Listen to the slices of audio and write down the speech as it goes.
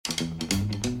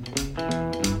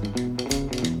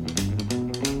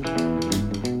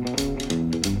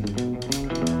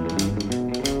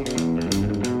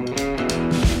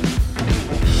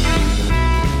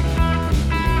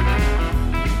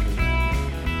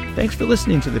Thanks for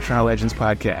listening to the Toronto Legends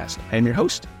podcast. I am your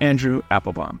host, Andrew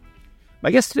Applebaum. My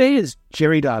guest today is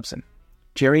Gerry Dobson.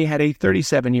 Gerry had a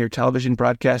 37-year television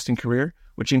broadcasting career,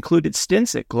 which included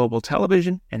stints at Global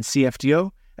Television and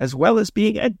CFDO, as well as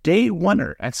being a day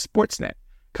oneer at Sportsnet,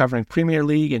 covering Premier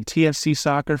League and TFC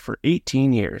soccer for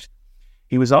 18 years.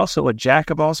 He was also a jack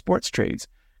of all sports trades,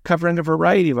 covering a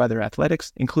variety of other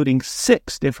athletics, including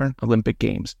 6 different Olympic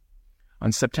Games.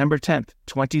 On September 10th,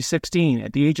 2016,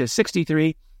 at the age of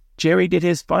 63, Gerry did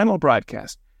his final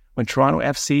broadcast when Toronto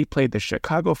FC played the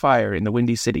Chicago Fire in the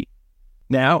Windy City.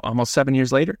 Now, almost 7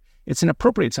 years later, it's an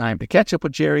appropriate time to catch up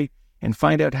with Gerry and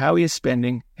find out how he is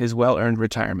spending his well-earned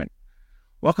retirement.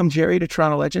 Welcome, Gerry, to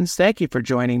Toronto Legends. Thank you for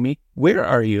joining me. Where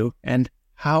are you and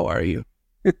how are you?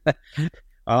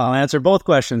 I'll answer both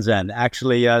questions then.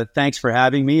 Actually, thanks for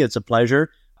having me. It's a pleasure.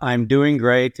 I'm doing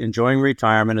great, enjoying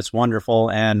retirement. It's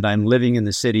wonderful, and I'm living in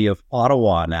the city of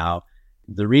Ottawa now.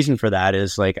 The reason for that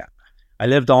is, I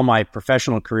lived all my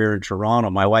professional career in Toronto.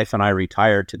 My wife and I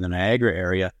retired to the Niagara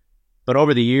area. But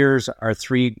over the years, our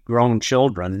 3 grown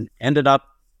children ended up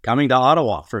coming to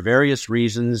Ottawa for various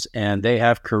reasons, and they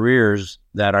have careers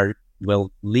that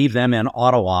will leave them in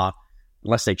Ottawa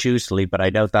unless they choose to leave, but I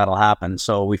doubt that'll happen.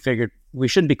 So we figured we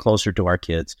should be closer to our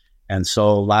kids. And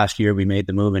so last year we made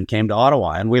the move and came to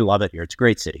Ottawa, and we love it here. It's a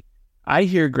great city. I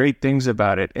hear great things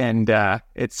about it, and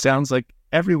it sounds like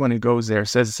everyone who goes there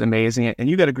says it's amazing, and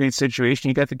you got a great situation.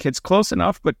 You got the kids close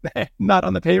enough, but not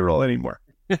on the payroll anymore.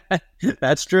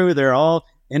 That's true. They're all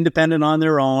independent on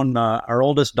their own. Our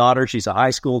oldest daughter, she's a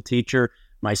high school teacher.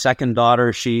 My second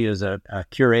daughter, she is a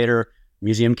curator,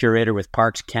 museum curator with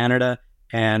Parks Canada.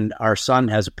 And our son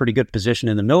has a pretty good position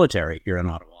in the military here in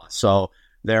Ottawa. So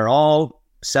they're all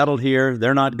settled here.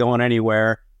 They're not going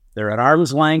anywhere. They're at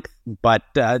arm's length, but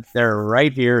they're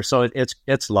right here. So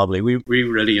it's lovely. We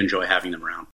really enjoy having them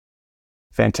around.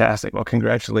 Fantastic. Well,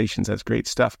 congratulations. That's great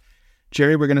stuff.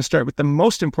 Gerry, we're going to start with the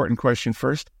most important question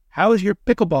first. How is your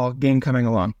pickleball game coming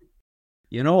along?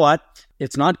 You know what?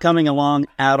 It's not coming along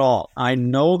at all. I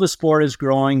know the sport is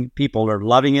growing. People are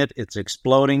loving it. It's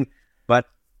exploding. But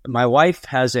my wife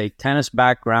has a tennis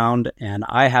background, and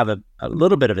I have a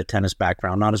little bit of a tennis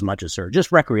background, not as much as her,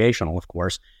 just recreational, of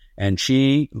course. And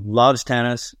she loves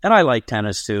tennis, and I like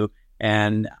tennis too.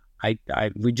 And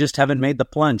we just haven't made the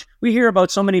plunge. We hear about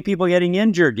so many people getting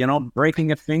injured,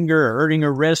 breaking a finger or hurting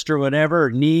a wrist or whatever,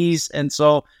 knees. And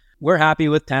so we're happy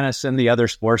with tennis and the other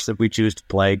sports that we choose to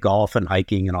play, golf and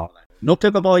hiking and all that. No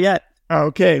pickleball yet.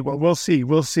 Okay, well, we'll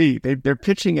see. They're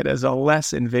pitching it as a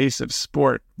less invasive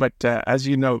sport, but as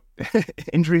you know,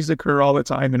 injuries occur all the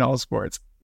time in all sports.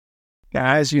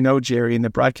 As you know, Gerry, in the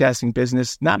broadcasting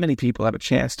business, not many people have a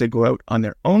chance to go out on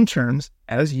their own terms,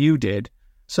 as you did.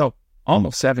 So,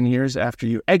 almost 7 years after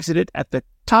you exited at the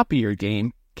top of your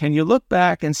game, can you look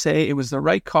back and say it was the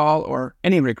right call or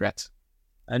any regrets?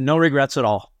 No regrets at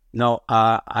all. No,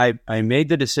 I made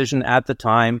the decision at the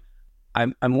time.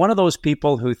 I'm one of those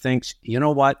people who thinks, you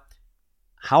know what?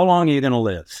 How long are you going to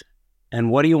live? And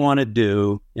what do you want to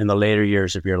do in the later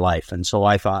years of your life? And so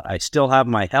I thought, I still have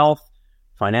my health.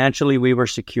 Financially, we were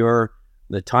secure.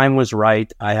 The time was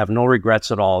right. I have no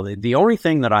regrets at all. The only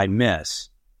thing that I miss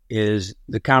is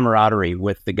the camaraderie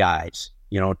with the guys.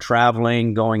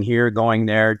 Traveling, going here, going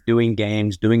there, doing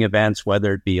games, doing events,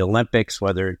 whether it be Olympics,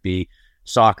 whether it be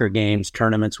soccer games,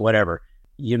 tournaments, whatever.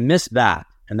 You miss that.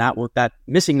 And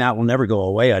missing that will never go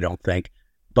away, I don't think.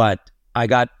 But I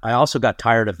also got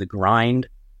tired of the grind,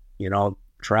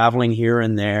 traveling here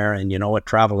and there, and you know what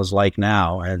travel is like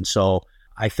now. And so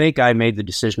I think I made the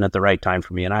decision at the right time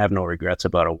for me, and I have no regrets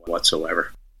about it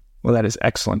whatsoever. Well, that is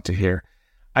excellent to hear.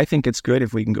 I think it's good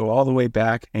if we can go all the way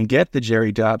back and get the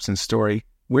Gerry Dobson story.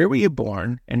 Where were you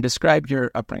born, and describe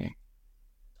your upbringing?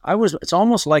 It's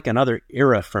almost like another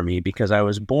era for me, because I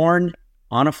was born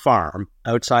on a farm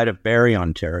outside of Barrie,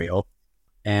 Ontario.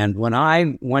 And when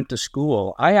I went to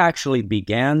school, I actually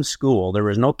began school. There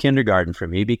was no kindergarten for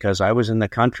me because I was in the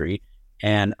country.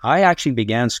 And I actually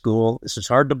began school. This is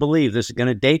hard to believe. This is going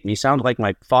to date me. Sounds like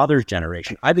my father's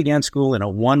generation. I began school in a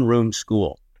one-room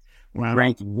school. Wow.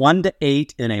 Ranked 1 to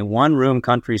 8 in a one-room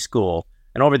country school.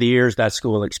 And over the years, that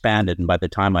school expanded. And by the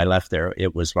time I left there,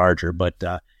 it was larger. But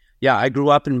I grew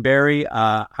up in Barrie.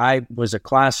 I was a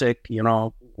classic,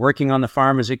 working on the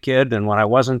farm as a kid. And when I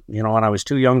wasn't, when I was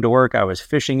too young to work, I was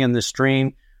fishing in the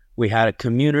stream. We had a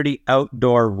community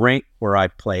outdoor rink where I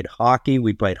played hockey.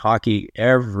 We played hockey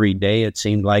every day, it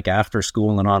seemed like, after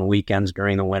school and on weekends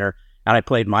during the winter. And I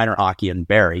played minor hockey in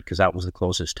Barrie because that was the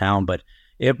closest town. But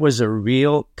it was a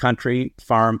real country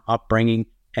farm upbringing,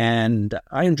 and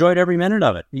I enjoyed every minute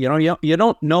of it. You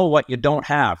don't know what you don't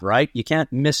have, right? You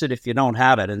can't miss it if you don't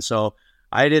have it. And so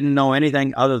I didn't know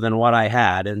anything other than what I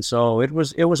had. And so it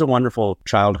was a wonderful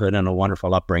childhood and a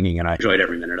wonderful upbringing, and I enjoyed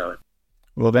every minute of it.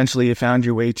 Well, eventually you found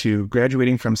your way to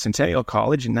graduating from Centennial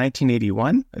College in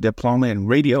 1981, a diploma in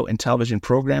radio and television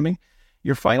programming.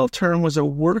 Your final term was a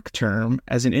work term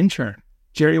as an intern.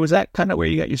 Gerry, was that kind of where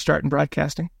you got your start in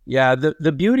broadcasting? Yeah,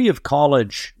 the beauty of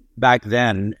college back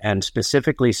then, and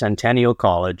specifically Centennial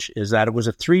College, is that it was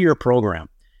a 3-year program.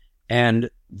 And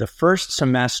the first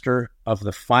semester of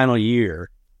the final year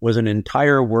was an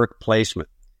entire work placement.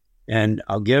 And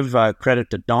I'll give credit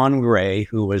to Don Gray,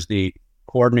 who was the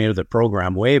coordinator of the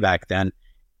program way back then.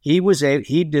 He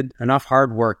did enough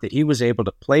hard work that he was able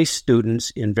to place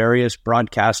students in various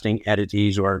broadcasting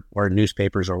entities or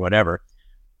newspapers or whatever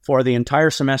for the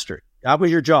entire semester. That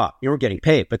was your job. You were getting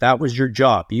paid, but that was your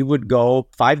job. You would go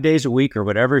 5 days a week or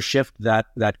whatever shift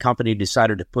that company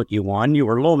decided to put you on. You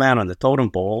were low man on the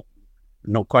totem pole.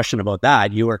 No question about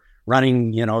that. You were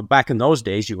running, back in those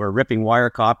days, you were ripping wire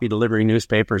copy, delivering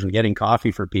newspapers and getting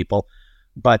coffee for people.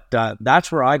 But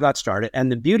that's where I got started.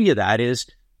 And the beauty of that is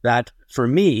that for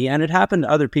me, and it happened to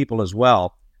other people as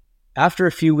well, after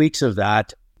a few weeks of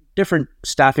that, different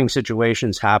staffing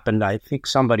situations happened. I think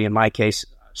in my case,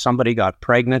 somebody got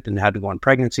pregnant and had to go on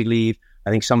pregnancy leave. I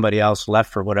think somebody else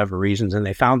left for whatever reasons, and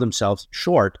they found themselves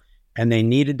short and they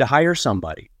needed to hire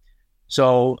somebody.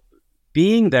 So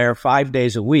being there 5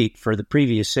 days a week for the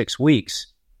previous 6 weeks,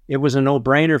 it was a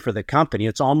no-brainer for the company.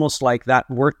 It's almost like that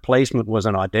work placement was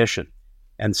an audition.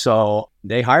 And so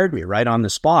they hired me right on the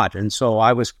spot. And so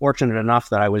I was fortunate enough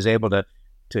that I was able to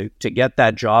get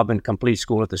that job and complete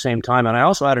school at the same time. And I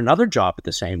also had another job at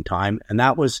the same time, and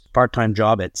that was a part-time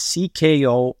job at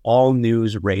CKO All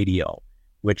News Radio,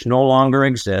 which no longer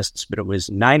exists, but it was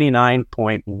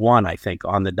 99.1, I think,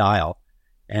 on the dial.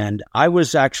 And I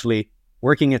was actually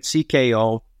working at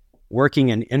CKO, working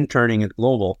and interning at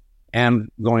Global, and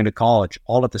going to college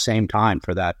all at the same time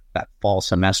for that fall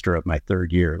semester of my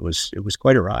third year. It was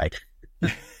quite a ride.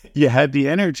 You had the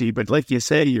energy, but like you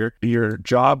say, your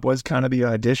job was kind of the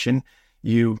audition.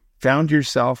 You found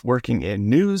yourself working in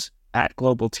news at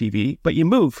Global TV, but you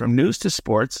moved from news to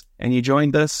sports, and you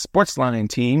joined the Sportsline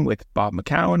team with Bob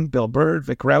McCown, Bill Bird,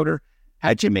 Vic Rauter.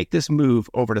 How'd you make this move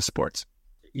over to sports?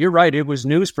 You're right. It was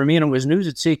news for me, and it was news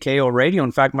at CKO Radio.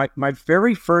 In fact, my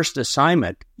very first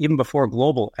assignment, even before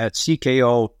Global, at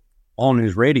CKO All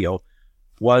News Radio,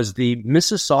 was the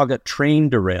Mississauga train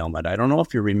derailment. I don't know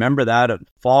if you remember that,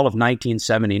 fall of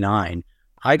 1979.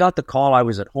 I got the call. I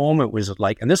was at home. It was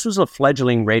and this was a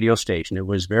fledgling radio station. It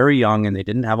was very young, and they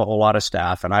didn't have a whole lot of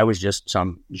staff, and I was just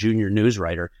some junior news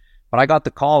writer. But I got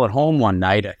the call at home one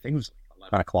night, I think it was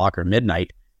 11 o'clock or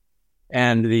midnight,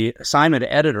 and the assignment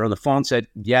editor on the phone said,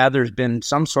 yeah, there's been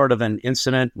some sort of an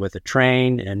incident with a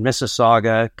train in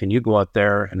Mississauga. Can you go out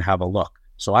there and have a look?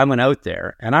 So I went out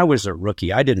there, and I was a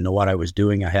rookie. I didn't know what I was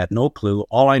doing. I had no clue.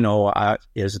 All I know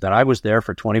is that I was there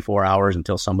for 24 hours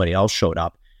until somebody else showed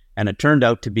up. And it turned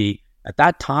out to be, at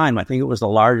that time, I think it was the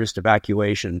largest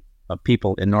evacuation of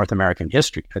people in North American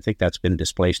history. I think that's been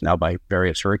displaced now by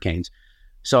various hurricanes.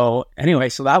 So anyway,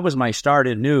 so that was my start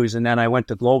in news. And then I went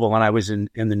to Global, and I was in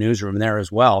the newsroom there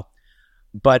as well.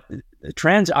 But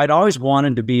I'd always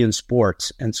wanted to be in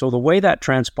sports. And so the way that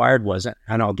transpired was,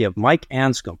 and I'll give Mike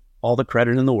Anscombe all the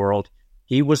credit in the world.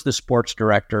 He was the sports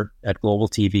director at Global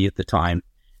TV at the time.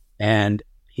 And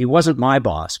he wasn't my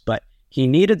boss, but he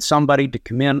needed somebody to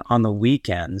come in on the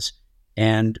weekends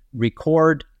and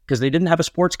record, because they didn't have a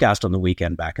sportscast on the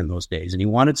weekend back in those days. And he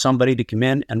wanted somebody to come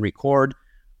in and record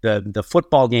the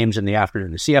football games in the afternoon,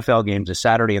 the CFL games, the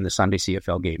Saturday and the Sunday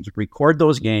CFL games, record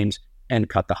those games and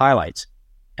cut the highlights.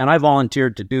 And I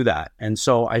volunteered to do that. And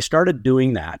so I started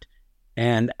doing that.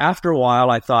 And after a while,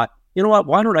 I thought, you know what,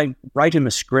 why don't I write him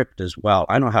a script as well?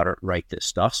 I know how to write this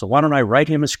stuff. So why don't I write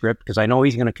him a script? Because I know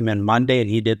he's going to come in Monday, and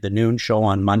he did the noon show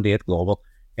on Monday at Global,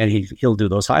 and he'll do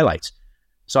those highlights.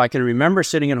 So I can remember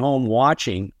sitting at home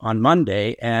watching on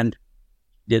Monday and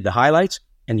did the highlights,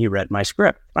 and he read my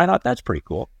script. I thought, that's pretty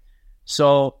cool.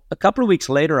 So a couple of weeks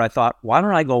later, I thought, why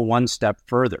don't I go one step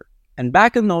further? And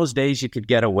back in those days, you could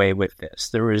get away with this.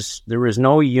 There was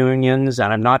no unions,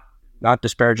 and I'm not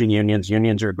disparaging unions.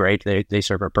 Unions are great. They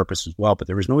serve a purpose as well, but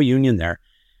there was no union there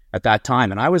at that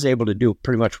time. And I was able to do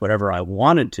pretty much whatever I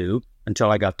wanted to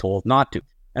until I got told not to.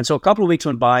 And so a couple of weeks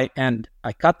went by, and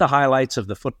I cut the highlights of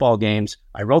the football games.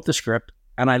 I wrote the script,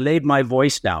 and I laid my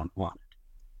voice down on it.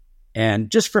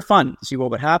 And just for fun, see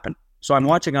what would happen. So I'm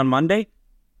watching on Monday.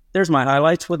 There's my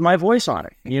highlights with my voice on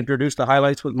it. He introduced the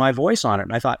highlights with my voice on it.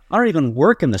 And I thought, I don't even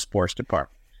work in the sports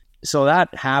department. So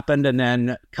that happened, and then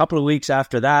a couple of weeks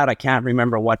after that, I can't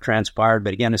remember what transpired,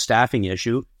 but again, a staffing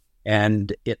issue,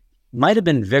 and might have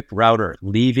been Vic Router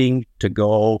leaving to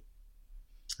go.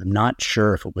 I'm not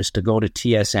sure if it was to go to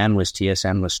TSN,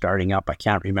 TSN was starting up. I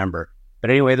can't remember. But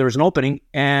anyway, there was an opening,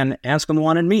 and Anscombe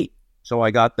wanted me. So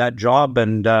I got that job,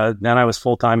 and then I was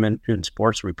full-time in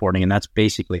sports reporting, and that's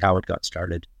basically how it got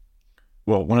started.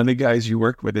 Well, one of the guys you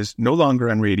worked with is no longer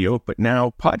on radio, but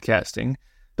now podcasting.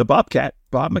 The Bobcat,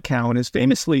 Bob McCown, is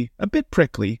famously a bit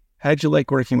prickly. How'd you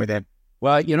like working with him?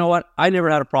 Well, you know what? I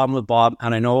never had a problem with Bob,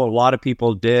 and I know a lot of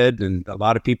people did, and a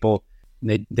lot of people,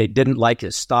 they didn't like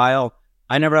his style.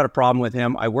 I never had a problem with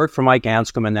him. I worked for Mike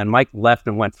Anscombe, and then Mike left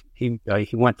and went. He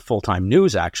went full-time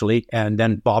news, actually, and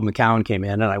then Bob McCown came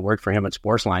in, and I worked for him at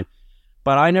Sportsline.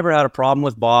 But I never had a problem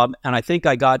with Bob, and I think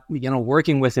I got,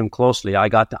 working with him closely, I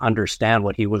got to understand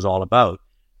what he was all about.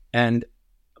 And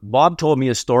Bob told me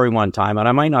a story one time, and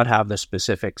I might not have the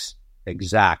specifics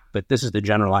exact, but this is the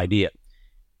general idea.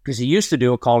 Because he used to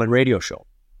do a call-in radio show.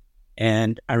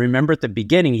 And I remember at the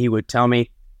beginning, he would tell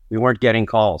me we weren't getting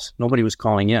calls. Nobody was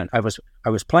calling in. I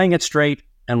was playing it straight,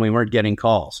 and we weren't getting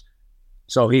calls.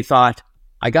 So he thought,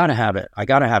 I got to have it. I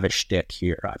got to have a shtick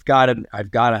here. I've got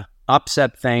to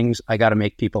upset things. I got to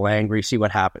make people angry, see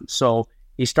what happens. So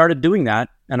he started doing that.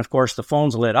 And of course, the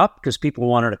phones lit up because people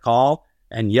wanted to call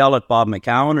and yell at Bob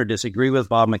McCown or disagree with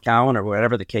Bob McCown or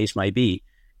whatever the case might be.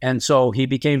 And so he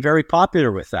became very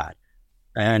popular with that.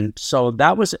 And so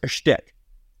that was a shtick.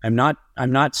 I'm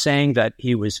not saying that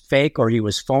he was fake or he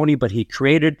was phony, but he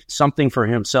created something for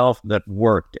himself that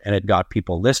worked, and it got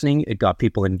people listening. It got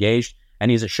people engaged.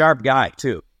 And he's a sharp guy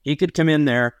too. He could come in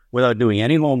there without doing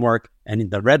any homework,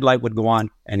 and the red light would go on,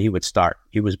 and he would start.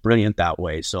 He was brilliant that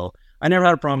way. So I never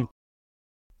had a problem.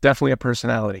 Definitely a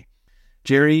personality.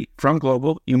 Gerry, from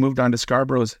Global, you moved on to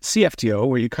Scarborough's CFTO,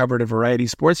 where you covered a variety of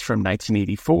sports from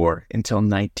 1984 until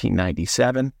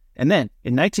 1997. And then,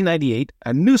 in 1998,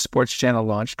 a new sports channel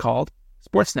launched called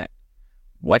Sportsnet.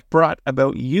 What brought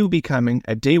about you becoming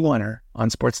a day oneer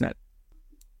on Sportsnet?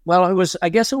 Well, I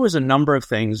guess it was a number of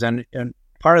things. And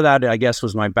part of that, I guess,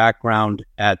 was my background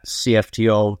at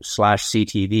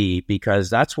CFTO/CTV, because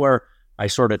that's where I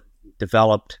sort of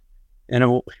developed.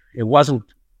 And it wasn't,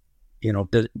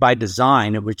 by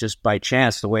design. It was just by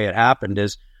chance. The way it happened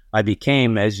is I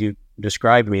became, as you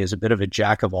described me, as a bit of a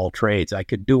jack of all trades. I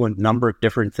could do a number of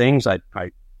different things. I'll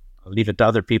leave it to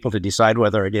other people to decide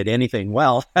whether I did anything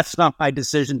well. That's not my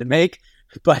decision to make.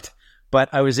 But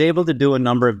I was able to do a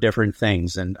number of different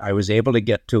things, and I was able to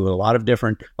get to a lot of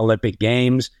different Olympic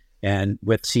Games and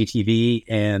with CTV,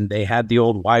 and they had the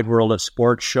old Wide World of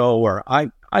Sports show where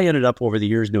I ended up over the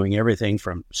years doing everything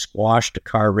from squash to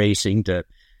car racing to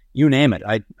you name it.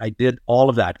 I did all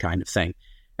of that kind of thing.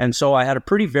 And so I had a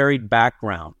pretty varied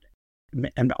background.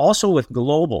 And also with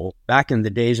Global, back in the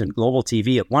days in Global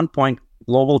TV, at one point,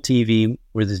 Global TV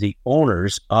was the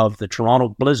owners of the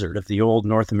Toronto Blizzard of the old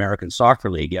North American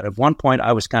Soccer League. Yet at one point,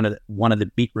 I was kind of one of the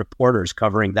beat reporters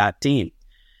covering that team.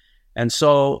 And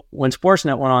so when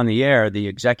Sportsnet went on the air, the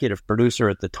executive producer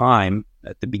at the time,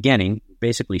 at the beginning,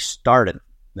 basically started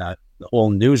the whole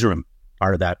newsroom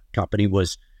part of that company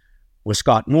was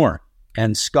Scott Moore.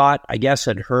 And Scott, I guess,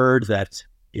 had heard that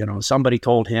somebody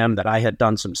told him that I had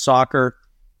done some soccer,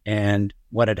 and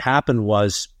what had happened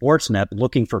was Sportsnet,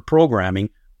 looking for programming,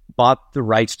 bought the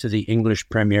rights to the English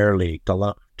Premier League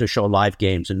to show live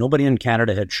games. And nobody in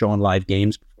Canada had shown live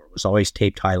games before. It was always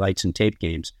taped highlights and taped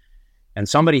games. And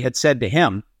somebody had said to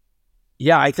him,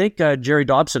 yeah, I think Gerry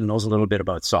Dobson knows a little bit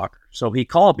about soccer. So he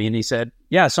called me and he said,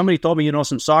 yeah, somebody told me you know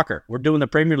some soccer. We're doing the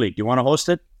Premier League. Do you want to host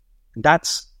it? And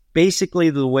that's basically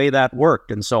the way that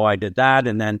worked. And so I did that,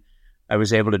 and then I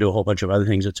was able to do a whole bunch of other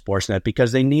things at Sportsnet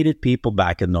because they needed people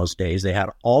back in those days. They had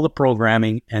all the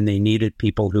programming, and they needed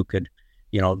people who could,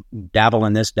 dabble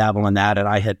in this, dabble in that. And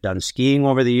I had done skiing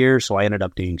over the years, so I ended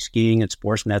up doing skiing at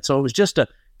Sportsnet. So it was just a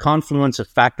confluence of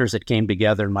factors that came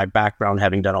together. In my background,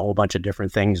 having done a whole bunch of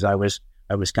different things, I was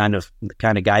kind of the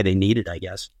kind of guy they needed, I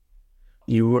guess.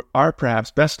 You are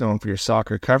perhaps best known for your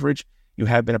soccer coverage. You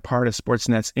have been a part of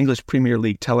Sportsnet's English Premier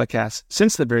League telecasts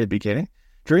since the very beginning.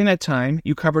 During that time,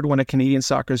 you covered one of Canadian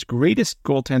soccer's greatest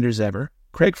goaltenders ever,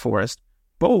 Craig Forrest,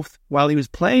 both while he was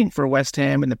playing for West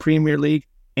Ham in the Premier League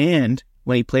and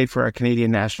when he played for our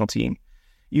Canadian national team.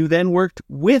 You then worked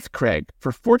with Craig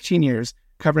for 14 years,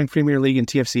 covering Premier League and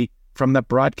TFC from the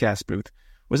broadcast booth.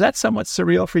 Was that somewhat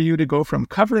surreal for you to go from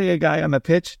covering a guy on the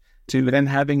pitch to then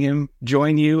having him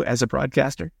join you as a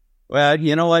broadcaster? Well,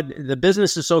 you know what? The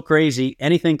business is so crazy.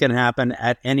 Anything can happen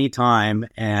at any time.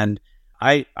 And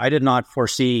I did not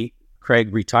foresee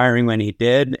Craig retiring when he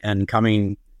did and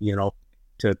coming,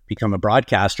 to become a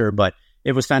broadcaster, but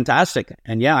it was fantastic.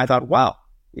 And yeah, I thought, wow,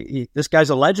 this guy's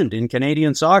a legend in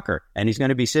Canadian soccer, and he's going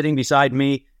to be sitting beside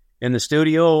me in the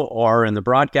studio or in the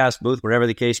broadcast booth, whatever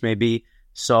the case may be.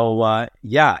 So,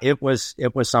 it was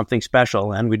something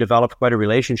special, and we developed quite a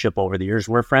relationship over the years.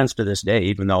 We're friends to this day,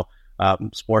 even though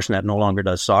Sportsnet no longer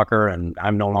does soccer, and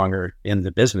I'm no longer in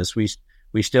the business. We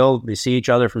see each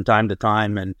other from time to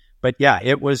time, but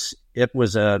it was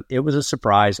a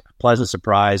surprise, a pleasant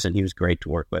surprise, and he was great to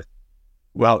work with.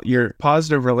 Well, your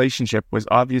positive relationship was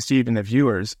obvious to even the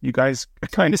viewers. You guys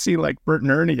kind of seem like Bert and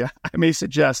Ernie, I may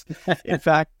suggest. In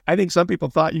fact, I think some people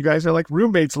thought you guys are like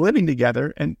roommates living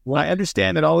together. And I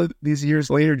understand that all of these years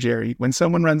later, Gerry, when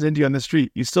someone runs into you on the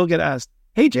street, you still get asked,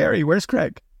 "Hey, Gerry, where's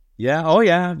Craig?" Yeah. Oh,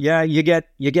 yeah. Yeah. You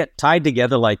get tied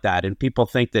together like that, and people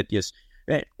think that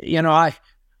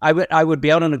I would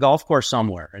be out on a golf course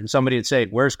somewhere, and somebody would say,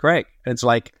 "Where's Craig?" And it's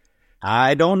like,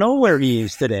 I don't know where he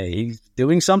is today. He's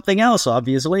doing something else,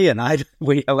 obviously, and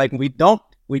we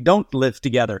don't live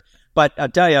together. But I'll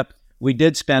tell you, we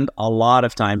did spend a lot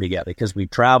of time together because we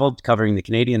traveled covering the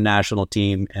Canadian national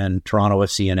team and Toronto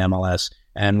FC and MLS,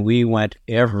 and we went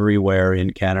everywhere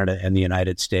in Canada and the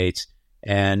United States.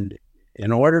 And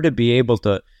in order to be able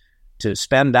to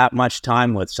spend that much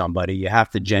time with somebody, you have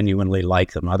to genuinely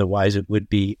like them. Otherwise,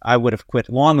 I would have quit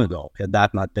long ago had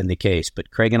that not been the case.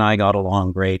 But Craig and I got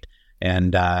along great.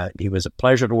 And he was a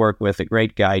pleasure to work with, a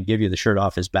great guy, give you the shirt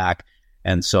off his back.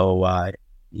 And so,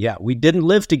 we didn't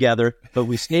live together, but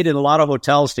we stayed in a lot of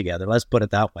hotels together. Let's put it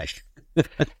that way.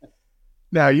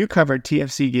 Now, you covered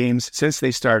TFC games since they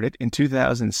started in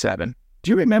 2007. Do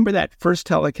you remember that first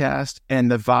telecast and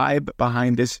the vibe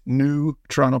behind this new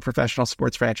Toronto professional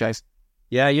sports franchise?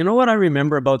 Yeah, you know what I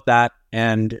remember about that?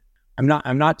 And I'm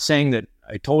not saying that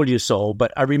I told you so,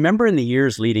 but I remember in the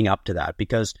years leading up to that,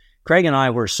 because Craig and I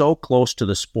were so close to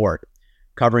the sport,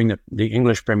 covering the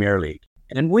English Premier League.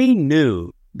 And we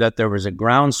knew that there was a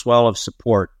groundswell of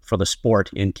support for the sport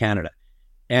in Canada.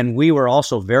 And we were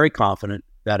also very confident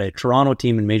that a Toronto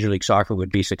team in Major League Soccer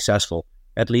would be successful,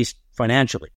 at least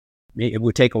financially. It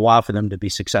would take a while for them to be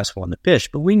successful on the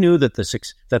pitch, but we knew that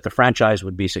the franchise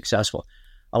would be successful.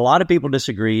 A lot of people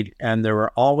disagreed, and there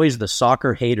were always the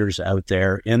soccer haters out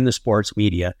there in the sports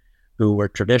media who were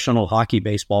traditional hockey,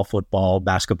 baseball, football,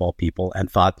 basketball people,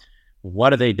 and thought,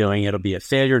 what are they doing? It'll be a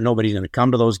failure. Nobody's going to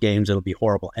come to those games. It'll be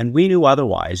horrible. And we knew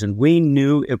otherwise, and we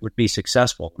knew it would be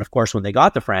successful. And of course, when they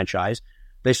got the franchise,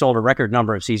 they sold a record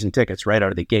number of season tickets right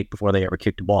out of the gate before they ever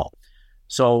kicked a ball.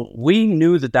 So we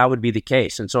knew that would be the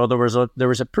case. And so there was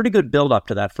a pretty good build-up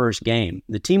to that first game.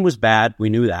 The team was bad. We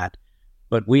knew that.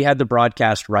 But we had the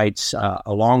broadcast rights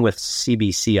along with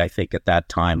CBC, I think, at that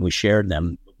time. We shared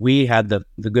them. We had the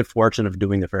good fortune of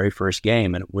doing the very first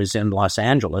game, and it was in Los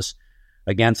Angeles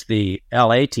against the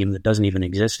LA team that doesn't even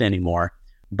exist anymore.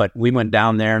 But we went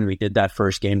down there and we did that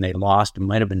first game. They lost. It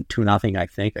might have been 2-0, I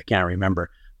think. I can't remember.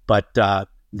 But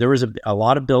there was a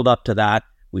lot of build up to that.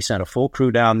 We sent a full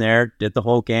crew down there, did the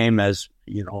whole game as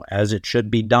it should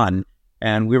be done.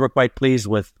 And we were quite pleased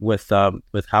with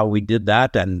how we did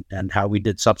that and how we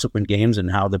did subsequent games and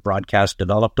how the broadcast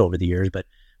developed over the years. But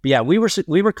yeah, we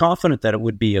were confident that it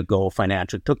would be a go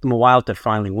financially. It took them a while to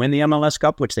finally win the MLS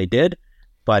Cup, which they did,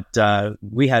 but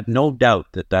we had no doubt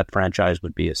that franchise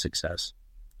would be a success.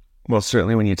 Well,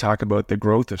 certainly when you talk about the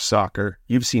growth of soccer,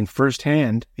 you've seen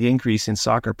firsthand the increase in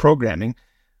soccer programming.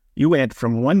 You went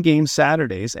from one game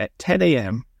Saturdays at 10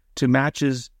 a.m. to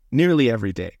matches nearly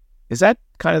every day. Is that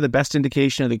kind of the best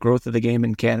indication of the growth of the game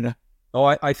in Canada? Oh,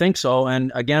 I think so.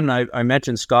 And again, I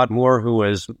mentioned Scott Moore, who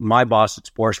was my boss at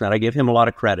Sportsnet. I give him a lot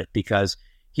of credit because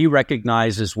he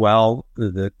recognized as well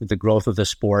the growth of the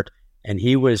sport, and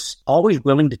he was always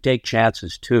willing to take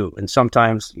chances too. And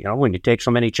sometimes, when you take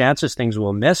so many chances, things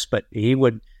will miss, but he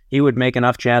would make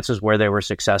enough chances where they were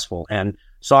successful. And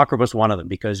soccer was one of them,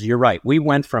 because you're right. We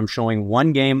went from showing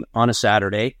one game on a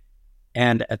Saturday,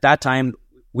 and at that time,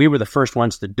 we were the first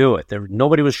ones to do it.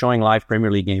 Nobody was showing live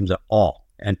Premier League games at all.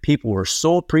 And people were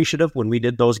so appreciative when we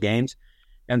did those games.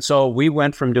 And so we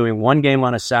went from doing one game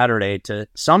on a Saturday to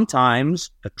sometimes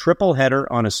a triple header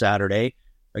on a Saturday,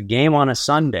 a game on a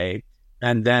Sunday.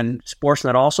 And then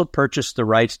Sportsnet also purchased the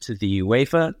rights to the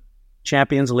UEFA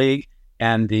Champions League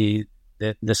and the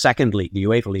second league, the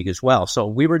UEFA League as well. So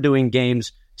we were doing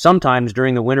games sometimes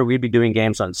during the winter. We'd be doing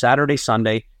games on Saturday,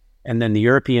 Sunday, and then the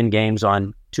European games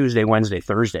on Tuesday, Wednesday,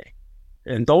 Thursday.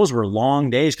 And those were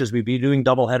long days because we'd be doing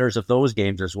double headers of those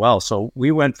games as well. So we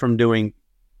went from doing,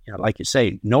 like you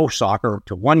say, no soccer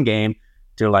to one game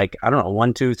to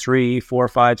 1, 2, 3, 4,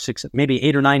 5, 6, maybe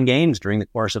 8 or 9 games during the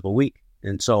course of a week.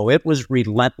 And so it was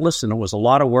relentless and it was a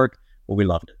lot of work, but we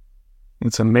loved it.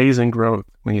 It's amazing growth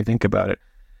when you think about it.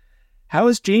 How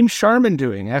is James Sharman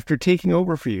doing after taking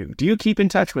over for you? Do you keep in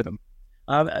touch with him?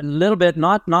 A little bit,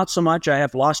 not so much. I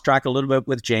have lost track a little bit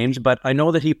with James, but I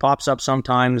know that he pops up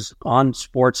sometimes on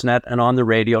Sportsnet and on the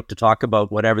radio to talk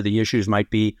about whatever the issues might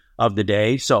be of the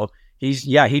day. So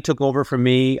he took over from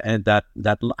me, and that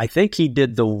I think he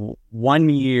did the 1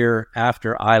 year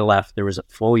after I left. There was a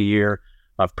full year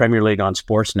of Premier League on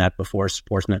Sportsnet before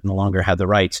Sportsnet no longer had the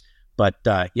rights. But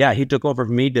he took over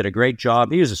from me, did a great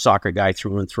job. He was a soccer guy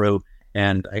through and through.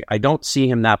 And I don't see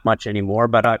him that much anymore,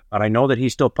 but I know that he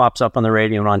still pops up on the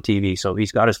radio and on TV, so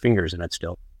he's got his fingers in it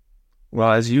still.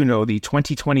 Well, as you know, the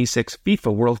 2026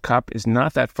 FIFA World Cup is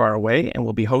not that far away and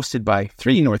will be hosted by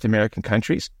 3 North American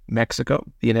countries, Mexico,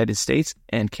 the United States,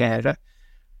 and Canada.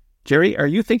 Gerry, are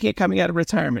you thinking of coming out of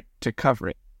retirement to cover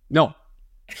it? No.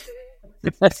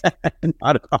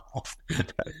 Not at all.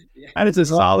 That is a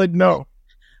solid no.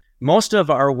 Most of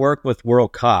our work with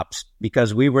World Cups,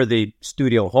 because we were the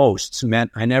studio hosts, meant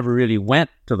I never really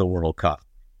went to the World Cup,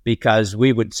 because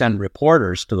we would send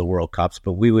reporters to the World Cups,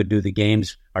 but we would do the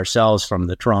games ourselves from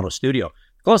the Toronto studio.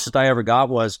 The closest I ever got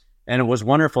was, and it was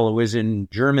wonderful, it was in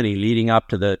Germany leading up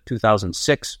to the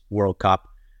 2006 World Cup,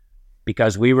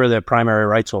 because we were the primary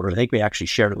rights holder. I think we actually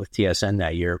shared it with TSN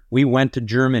that year. We went to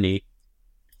Germany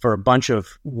for a bunch of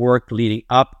work leading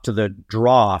up to the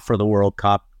draw for the World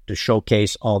Cup, to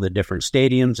showcase all the different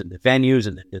stadiums and the venues,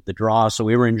 and then did the draw. So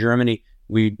we were in Germany.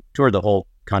 We toured the whole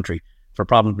country for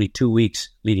probably 2 weeks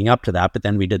leading up to that, but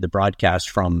then we did the broadcast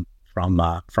from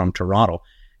Toronto.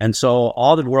 And so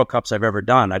all the World Cups I've ever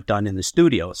done, I've done in the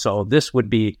studio. So this would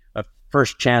be a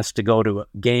first chance to go to a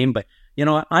game, but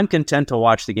I'm content to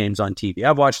watch the games on TV.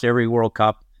 I've watched every World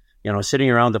Cup, sitting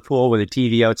around the pool with a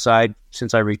TV outside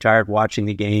since I retired, watching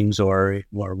the games or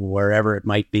wherever it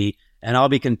might be. And I'll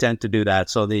be content to do that.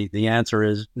 So the answer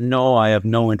is no, I have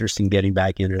no interest in getting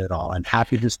back into it at all. I'm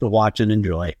happy just to watch and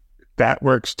enjoy. That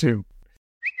works too.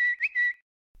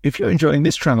 If you're enjoying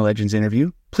this Toronto Legends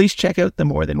interview, please check out the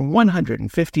more than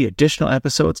 150 additional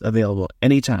episodes available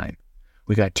anytime.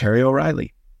 We got Terry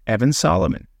O'Reilly, Evan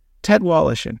Solomon, Ted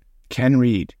Wallishin, Ken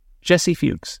Reed, Jesse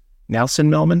Fuchs, Nelson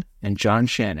Millman, and John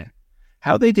Shannon.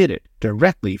 How they did it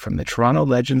directly from the Toronto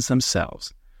Legends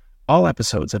themselves. All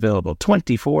episodes available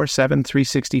 24/7,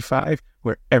 365,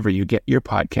 wherever you get your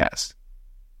podcasts.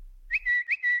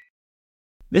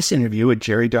 This interview with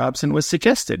Gerry Dobson was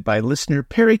suggested by listener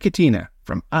Perry Katina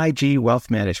from IG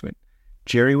Wealth Management.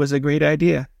 Gerry was a great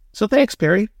idea, so thanks,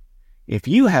 Perry. If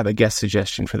you have a guest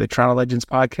suggestion for the Toronto Legends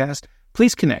podcast,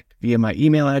 please connect via my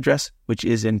email address, which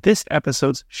is in this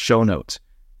episode's show notes.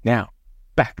 Now,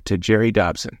 back to Gerry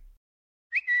Dobson.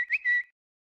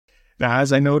 Now,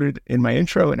 as I noted in my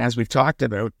intro and as we've talked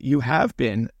about, you have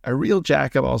been a real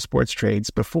jack of all sports trades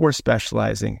before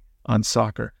specializing on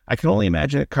soccer. I can only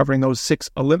imagine that covering those 6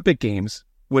 Olympic Games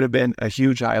would have been a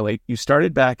huge highlight. You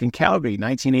started back in Calgary,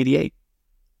 1988.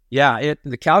 Yeah,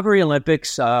 the Calgary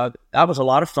Olympics, that was a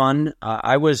lot of fun.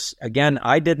 I was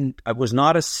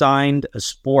not assigned a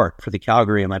sport for the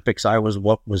Calgary Olympics. I was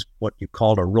what you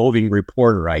called a roving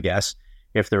reporter, I guess.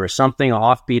 If there was something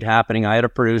offbeat happening, I had a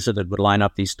producer that would line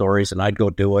up these stories, and I'd go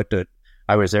do it.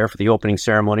 I was there for the opening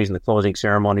ceremonies and the closing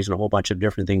ceremonies and a whole bunch of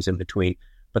different things in between.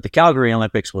 But the Calgary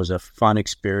Olympics was a fun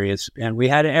experience, and we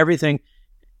had everything.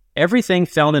 Everything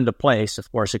fell into place, of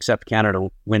course, except Canada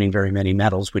winning very many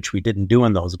medals, which we didn't do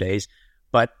in those days.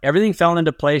 But everything fell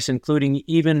into place, including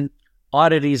even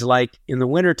oddities like in the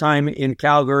wintertime in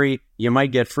Calgary, you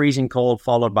might get freezing cold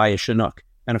followed by a Chinook.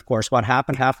 And of course, what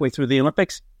happened halfway through the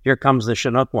Olympics? Here comes the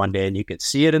Chinook one day, and you could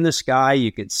see it in the sky.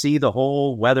 You could see the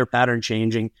whole weather pattern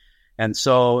changing. And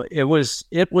so it was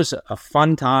a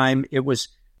fun time. It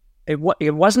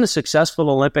wasn't a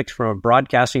successful Olympics from a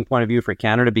broadcasting point of view for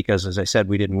Canada because, as I said,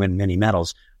 we didn't win many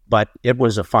medals. But it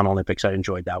was a fun Olympics. I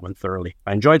enjoyed that one thoroughly.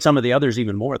 I enjoyed some of the others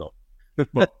even more, though.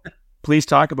 Well, please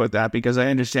talk about that, because I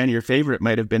understand your favorite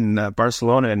might have been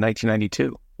Barcelona in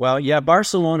 1992. Well, yeah,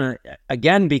 Barcelona,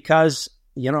 again, because,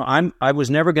 I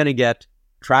was never going to get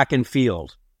track and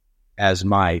field as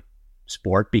my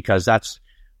sport, because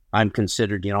I'm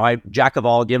considered, jack of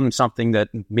all, give them something that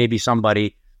maybe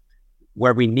somebody,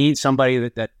 where we need somebody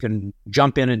that can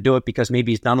jump in and do it because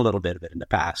maybe he's done a little bit of it in the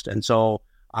past. And so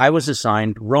I was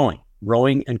assigned rowing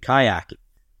and kayaking.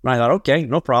 And I thought, okay,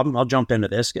 no problem. I'll jump into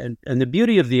this. And the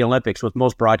beauty of the Olympics with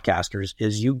most broadcasters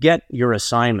is you get your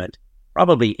assignment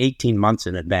probably 18 months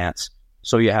in advance.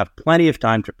 So you have plenty of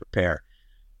time to prepare.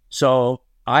 So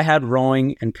I had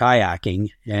rowing and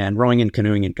kayaking, and rowing and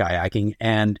canoeing and kayaking.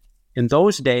 And in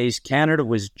those days, Canada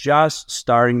was just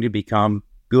starting to become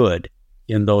good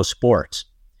in those sports.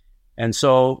 And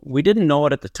so we didn't know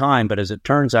it at the time, but as it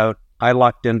turns out, I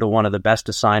lucked into one of the best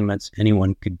assignments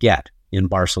anyone could get in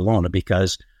Barcelona,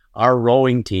 because our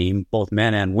rowing team, both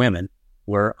men and women,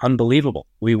 were unbelievable.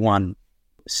 We won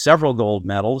several gold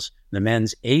medals. The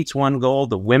men's eights won gold.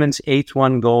 The women's eights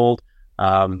won gold.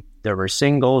 There were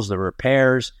singles. There were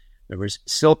pairs. There was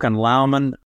Silken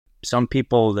Laumann. Some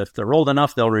people, if they're old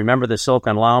enough, they'll remember the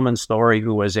Silken Laumann story,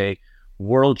 who was a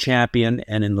world champion.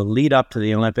 And in the lead up to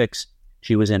the Olympics,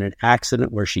 she was in an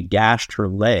accident where she gashed her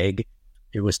leg.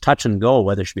 It was touch and go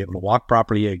whether she'd be able to walk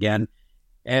properly again.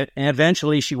 And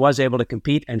eventually she was able to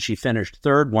compete, and she finished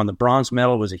third, won the bronze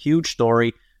medal. It was a huge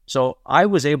story. So I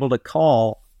was able to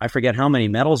call, I forget how many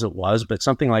medals it was, but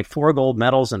something like 4 gold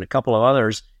medals and a couple of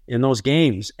others in those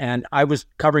games. And I was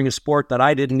covering a sport that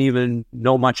I didn't even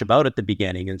know much about at the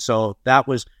beginning. And so that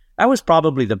was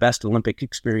probably the best Olympic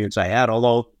experience I had,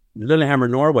 although Lillehammer,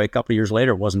 Norway, a couple of years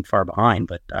later, wasn't far behind.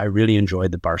 But I really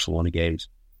enjoyed the Barcelona Games.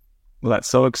 Well, that's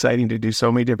so exciting to do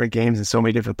so many different games in so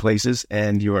many different places.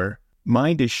 And your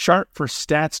mind is sharp for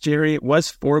stats, Gerry. It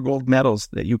was 4 gold medals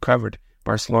that you covered,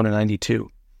 Barcelona 92.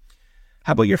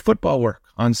 How about your football work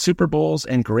on Super Bowls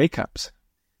and Grey Cups?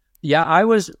 Yeah, I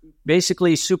was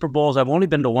basically Super Bowls. I've only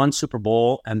been to one Super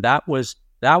Bowl, and that's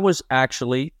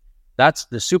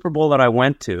the Super Bowl that I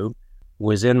went to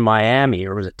was in Miami,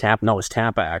 or was it Tampa? No, it was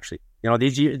Tampa, actually. You know,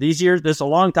 these years, this is a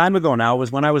long time ago now,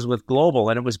 was when I was with Global,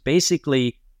 and it was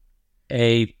basically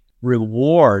a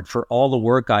reward for all the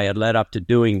work I had led up to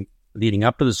doing leading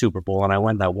up to the Super Bowl. And I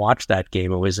went and I watched that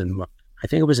game. I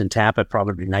think it was in Tampa,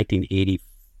 probably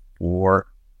 1984,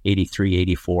 83,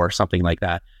 84, something like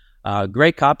that.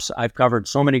 Grey Cups, I've covered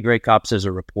so many Grey Cups as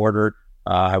a reporter.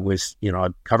 I've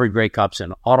covered Grey Cups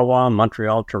in Ottawa,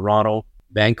 Montreal, Toronto,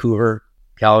 Vancouver,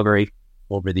 Calgary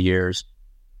over the years.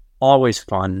 Always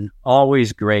fun,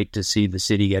 always great to see the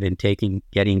city getting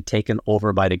taken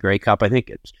over by the Grey Cup. I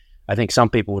think some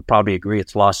people would probably agree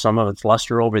it's lost some of its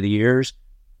luster over the years,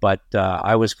 but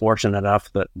I was fortunate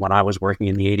enough that when I was working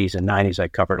in the 80s and 90s, I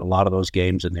covered a lot of those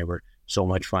games, and they were so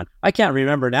much fun. I can't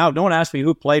remember now. Don't ask me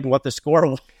who played and what the score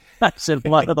was in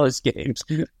one of those games,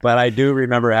 but I do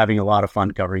remember having a lot of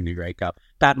fun covering the Grey Cup.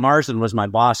 Pat Marsden was my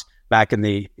boss back in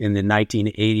the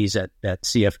 1980s at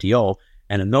CFTO,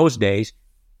 and in those days,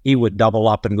 he would double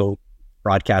up and go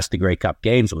broadcast the Grey Cup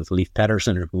games with Leif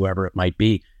Pettersson or whoever it might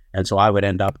be. And so I would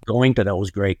end up going to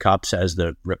those Grey Cups as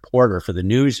the reporter for the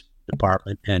news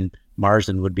department, and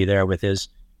Marsden would be there with his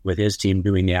team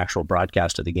doing the actual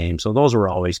broadcast of the game. So those were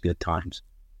always good times.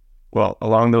 Well,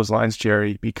 along those lines,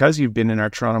 Gerry, because you've been in our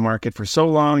Toronto market for so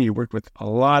long, you worked with a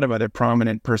lot of other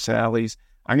prominent personalities.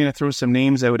 I'm going to throw some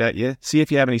names out at you, see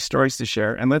if you have any stories to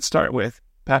share. And let's start with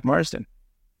Pat Marsden.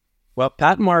 Well,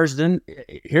 Pat Marsden,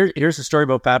 here's the story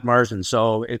about Pat Marsden.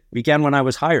 So it began when I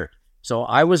was hired. So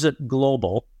I was at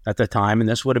Global at the time, and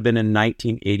this would have been in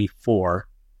 1984,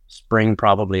 spring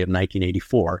probably of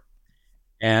 1984.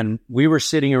 And we were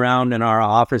sitting around in our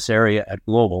office area at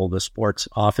Global, the sports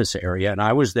office area, and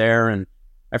I was there, and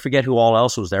I forget who all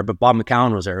else was there, but Bob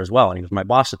McCown was there as well, and he was my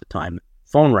boss at the time.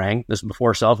 Phone rang. This is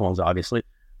before cell phones, obviously.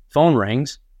 Phone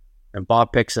rings, and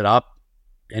Bob picks it up,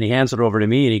 and he hands it over to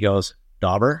me, and he goes,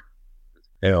 "Dauber?"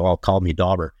 They all called me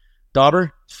Dauber.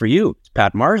 "Dauber, it's for you. It's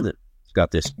Pat Marsden." He's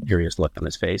got this curious look on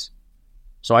his face.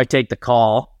 So I take the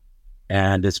call,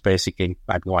 and it's basically,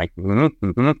 I'm going,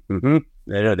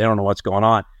 They don't know what's going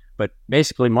on. But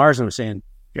basically, Marsden was saying,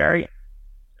 "Gerry,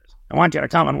 I want you to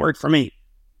come and work for me."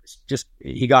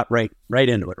 He got right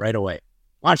into it right away.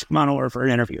 "Why don't you come on over for an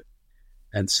interview?"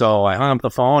 And so I hung up the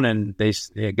phone, and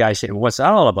the guy said, "What's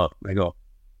that all about?" I go,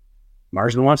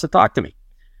 "Marsden wants to talk to me."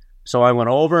 So I went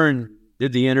over and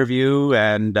did the interview,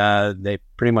 and they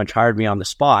pretty much hired me on the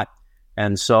spot.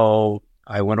 And so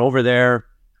I went over there,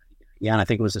 again, I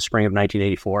think it was the spring of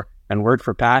 1984, and worked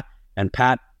for Pat. And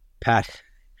Pat,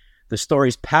 the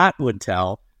stories Pat would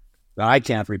tell that I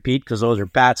can't repeat because those are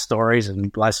Pat's stories,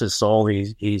 and bless his soul,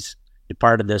 he's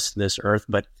departed this earth.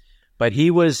 But he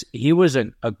was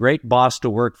a great boss to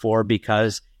work for,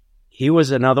 because he was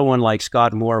another one like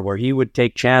Scott Moore, where he would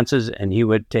take chances and he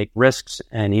would take risks,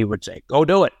 and he would say, "Go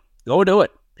do it,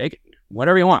 take it,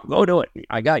 whatever you want, go do it.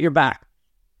 I got your back."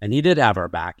 And he did have our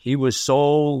back. He was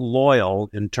so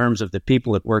loyal in terms of the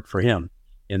people that worked for him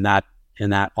in that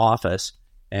office.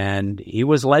 And he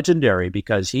was legendary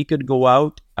because he could go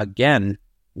out again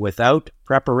without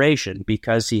preparation,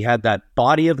 because he had that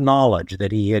body of knowledge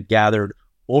that he had gathered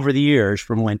over the years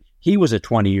from when he was a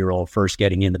 20-year-old first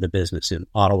getting into the business in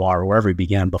Ottawa, or wherever he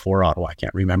began before Ottawa. I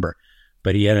can't remember.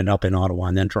 But he ended up in Ottawa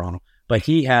and then Toronto. But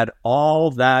he had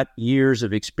all those years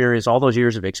of experience,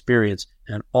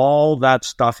 and all that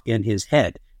stuff in his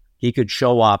head. He could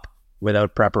show up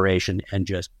without preparation and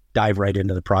just dive right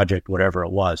into the project, whatever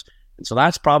it was. And so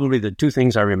that's probably the two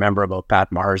things I remember about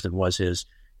Pat Marsden, was his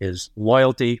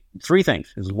loyalty. 3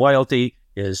 things: his loyalty,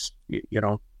 his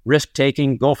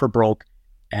risk-taking, go for broke,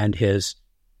 and his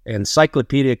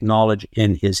encyclopedic knowledge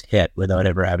in his head without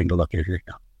ever having to look at it.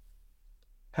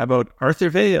 How about Arthur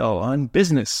Vail on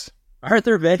business?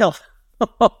 Arthur Vail.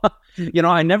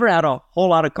 I never had a whole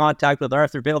lot of contact with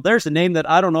Arthur Vail. There's a name that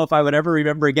I don't know if I would ever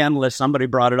remember again unless somebody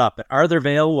brought it up. But Arthur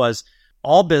Vail was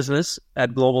all business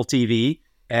at Global TV,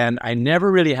 and I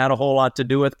never really had a whole lot to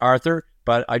do with Arthur,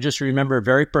 but I just remember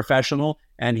very professional,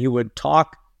 and he would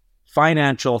talk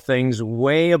financial things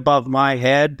way above my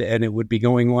head, and it would be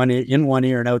going in one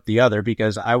ear and out the other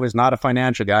because I was not a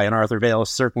financial guy, and Arthur Vail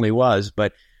certainly was.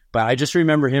 But I just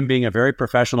remember him being a very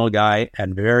professional guy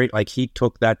and he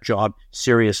took that job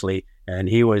seriously, and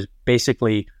he was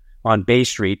basically on Bay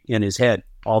Street in his head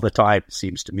all the time, it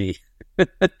seems to me.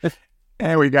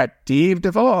 And we got Dave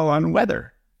Duvall on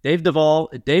weather. Dave Duvall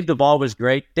was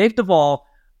great. Dave Duvall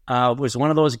was one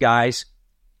of those guys.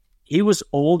 He was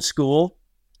old school,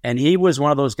 and he was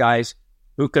one of those guys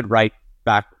who could write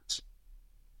backwards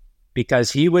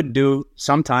because he would do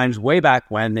sometimes way back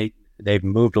when they've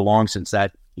moved along since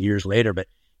that years later, but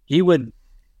he would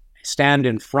stand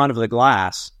in front of the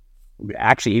glass.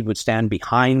 Actually, he would stand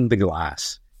behind the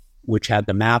glass, which had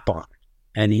the map on it,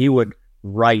 and he would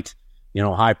write,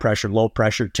 high pressure, low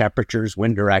pressure, temperatures,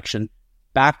 wind direction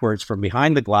backwards from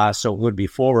behind the glass, so it would be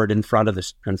forward in front of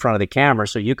the camera,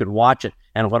 so you could watch it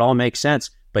and it would all make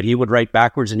sense. But he would write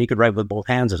backwards, and he could write with both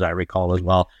hands, as I recall as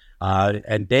well.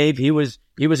 And Dave, he was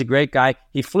a great guy.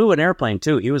 He flew an airplane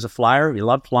too. He was a flyer. He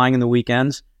loved flying in the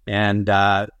weekends. But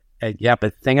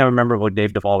the thing I remember about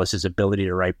Dave Duvall was his ability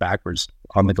to write backwards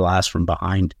on the glass from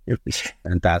behind. It was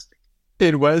fantastic.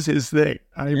 It was his thing.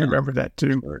 I remember that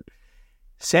too. Sure.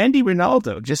 Sandy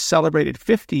Ronaldo just celebrated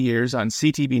 50 years on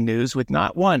CTV News with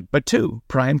not one, but two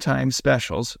primetime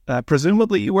specials.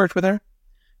 Presumably you worked with her?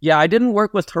 Yeah, I didn't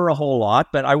work with her a whole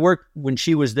lot, but I worked when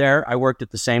she was there. I worked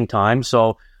at the same time.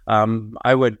 So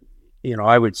I would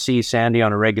see Sandy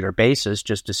on a regular basis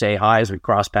just to say hi as we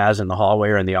cross paths in the hallway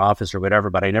or in the office or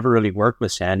whatever. But I never really worked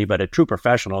with Sandy, but a true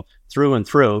professional through and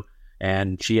through.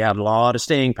 And she had a lot of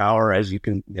staying power, as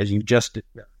you just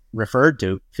referred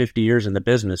to, 50 years in the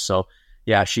business. So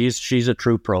yeah, she's a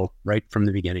true pro right from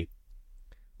the beginning.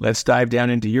 Let's dive down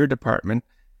into your department.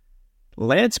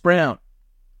 Lance Brown.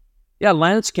 Yeah,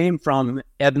 Lance came from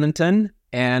Edmonton,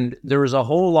 and there was a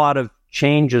whole lot of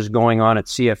changes going on at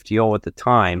CFTO at the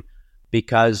time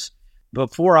because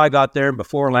before I got there,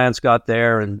 before Lance got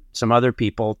there and some other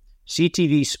people,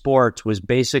 CTV Sports was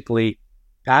basically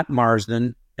Pat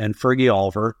Marsden and Fergie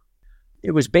Oliver.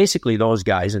 It was basically those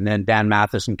guys, and then Dan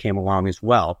Matheson came along as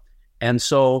well. And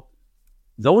so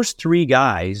those three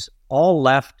guys all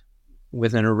left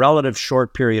within a relative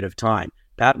short period of time.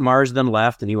 Pat Marsden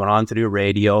left, and he went on to do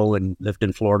radio and lived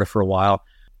in Florida for a while.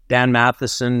 Dan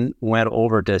Matheson went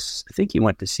over to, I think he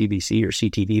went to CBC or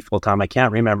CTV full-time. I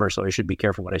can't remember, so I should be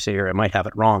careful what I say here. I might have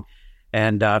it wrong.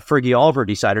 And Fergie Oliver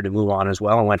decided to move on as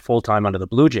well and went full-time under the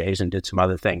Blue Jays and did some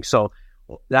other things. So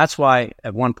that's why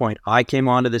at one point I came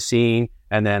onto the scene,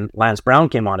 and then Lance Brown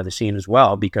came onto the scene as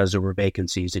well because there were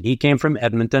vacancies. And he came from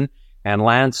Edmonton, and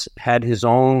Lance had his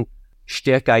own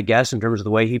shtick, I guess, in terms of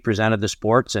the way he presented the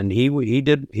sports, and he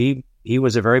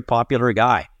was a very popular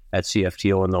guy at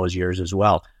CFTO in those years as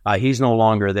well. He's no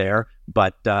longer there,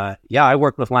 but I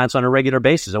worked with Lance on a regular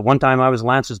basis. At one time, I was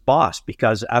Lance's boss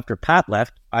because after Pat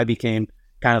left, I became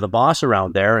kind of the boss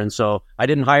around there, and so I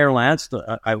didn't hire Lance.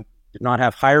 I did not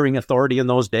have hiring authority in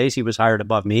those days. He was hired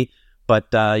above me,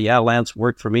 but Lance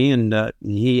worked for me, and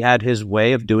he had his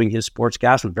way of doing his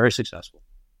sportscast and very successful.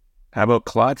 How about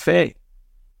Claude Fay?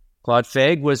 Claude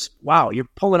Fag was, wow, you're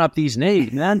pulling up these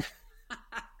names, man.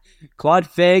 Claude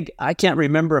Fag, I can't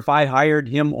remember if I hired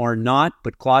him or not,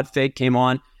 but Claude Fag came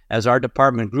on as our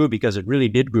department grew, because it really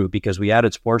did grow, because we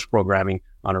added sports programming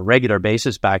on a regular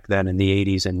basis back then in the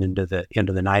 80s and into the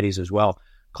 90s as well.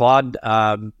 Claude,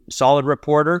 solid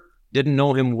reporter, didn't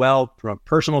know him well from a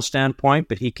personal standpoint,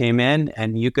 but he came in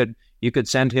and you could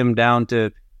send him down to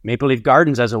Maple Leaf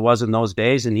Gardens as it was in those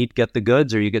days, and he'd get the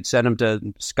goods, or you could send him to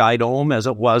Sky Dome as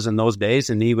it was in those days,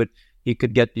 and he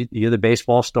could get you the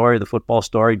baseball story, the football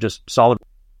story, just solid.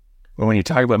 Well, when you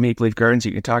talk about Maple Leaf Gardens,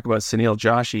 you can talk about Sunil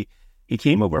Joshi. He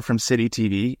came over from City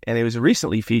TV, and he was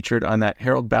recently featured on that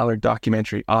Harold Ballard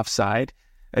documentary, Offside.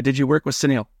 Did you work with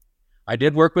Sunil? I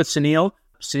did work with Sunil.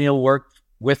 Sunil worked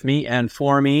with me and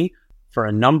for me for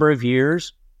a number of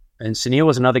years. And Sunil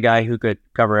was another guy who could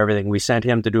cover everything. We sent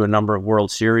him to do a number of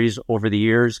World Series over the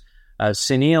years.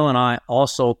 Sunil and I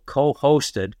also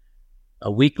co-hosted a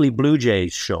weekly Blue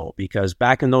Jays show, because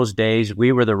back in those days,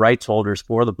 we were the rights holders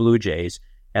for the Blue Jays.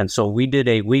 And so we did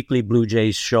a weekly Blue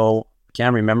Jays show.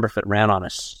 Can't remember if it ran on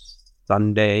a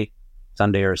Sunday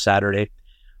Sunday or Saturday.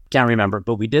 Can't remember,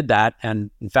 but we did that.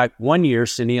 And in fact, one year,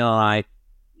 Sunil and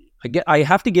I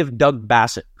have to give Doug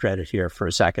Bassett credit here for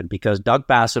a second, because Doug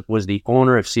Bassett was the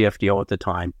owner of CFTO at the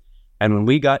time. And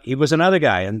when he was another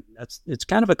guy, and it's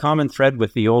kind of a common thread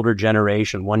with the older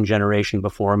generation, one generation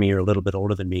before me or a little bit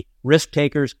older than me. Risk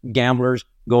takers, gamblers,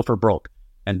 go for broke.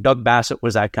 And Doug Bassett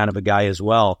was that kind of a guy as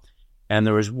well. And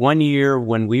there was one year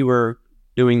when we were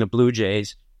doing the Blue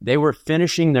Jays, they were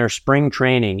finishing their spring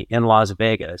training in Las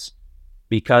Vegas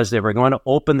because they were going to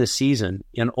open the season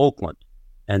in Oakland.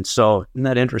 And so, isn't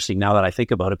that interesting now that I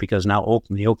think about it? Because now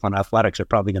the Oakland Athletics are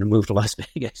probably going to move to Las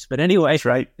Vegas. But anyway, that's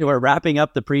right. They were wrapping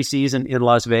up the preseason in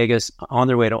Las Vegas on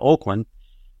their way to Oakland.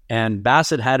 And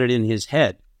Bassett had it in his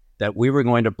head that we were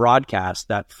going to broadcast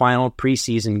that final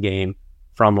preseason game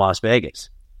from Las Vegas.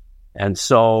 And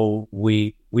so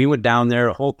we went down there,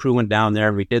 a whole crew went down there,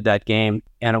 and we did that game.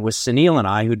 And it was Sunil and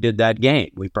I who did that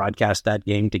game. We broadcast that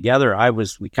game together.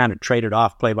 We kind of traded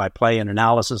off play-by-play and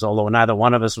analysis, although neither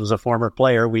one of us was a former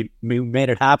player. We made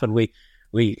it happen.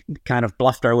 We kind of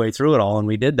bluffed our way through it all, and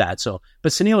we did that. So,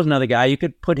 but Sunil was another guy. You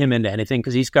could put him into anything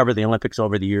because he's covered the Olympics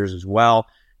over the years as well.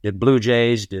 Did Blue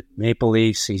Jays, did Maple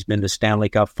Leafs. He's been to Stanley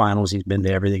Cup finals. He's been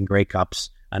to everything, Grey Cups.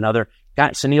 Another guy,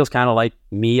 Sunil's kind of like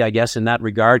me, I guess, in that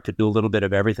regard, to do a little bit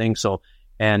of everything. So,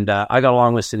 and I got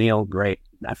along with Sunil great.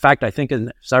 In fact, I think, as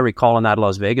I recall on that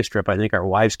Las Vegas trip, I think our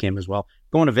wives came as well.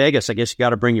 Going to Vegas, I guess you got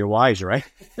to bring your wives, right?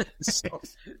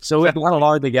 so we went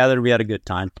along together, and we had a good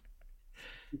time.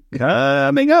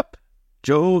 Coming up,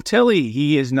 Joe Tilley.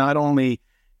 He is not only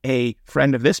a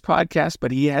friend of this podcast,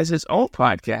 but he has his own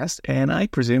podcast, and I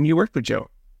presume you worked with Joe.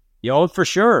 Yo, for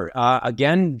sure.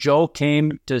 Again, Joe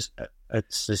came to the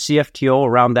CFTO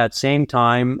around that same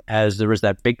time as there was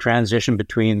that big transition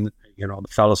between, the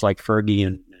fellows like Fergie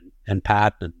and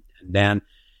Pat and Dan.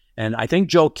 And I think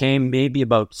Joe came maybe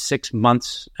about 6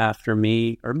 months after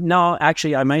me. Or no,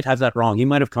 actually, I might have that wrong. He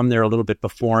might have come there a little bit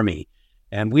before me.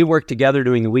 And we worked together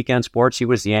doing the weekend sports. He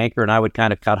was the anchor, and I would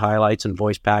kind of cut highlights and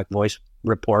voice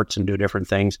reports and do different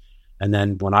things. And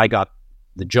then when I got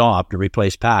the job to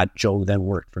replace Pat, Joe then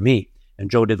worked for me.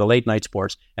 And Joe did the late night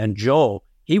sports. And Joe,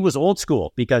 he was old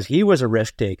school because he was a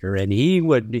risk taker, and he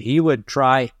would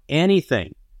try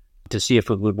anything to see if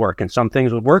it would work. And some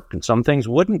things would work and some things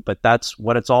wouldn't, but that's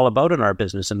what it's all about in our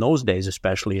business in those days,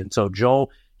 especially. And so Joe,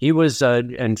 he was,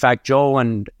 in fact, Joe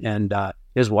and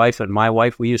his wife and my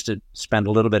wife, we used to spend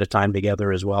a little bit of time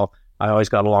together as well. I always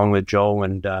got along with Joe,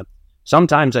 and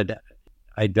sometimes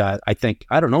I think,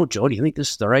 I don't know, Joe, do you think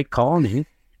this is the right call? And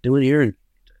do it here, and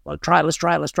let's try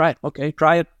it. Okay,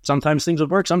 try it. Sometimes things would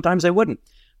work, sometimes they wouldn't.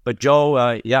 But Joe,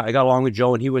 I got along with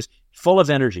Joe, and he was full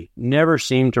of energy. Never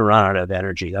seemed to run out of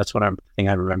energy. That's what I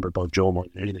remember about Joe more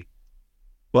than anything.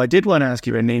 Well, I did want to ask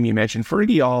you a name you mentioned.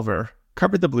 Fergie Oliver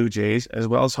covered the Blue Jays as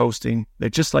well as hosting the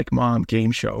Just Like Mom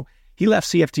game show. He left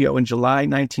CFTO in July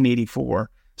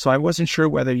 1984, so I wasn't sure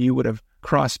whether you would have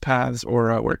crossed paths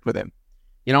or worked with him.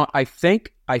 I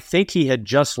think he had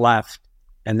just left,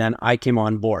 and then I came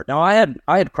on board. Now, I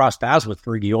had crossed paths with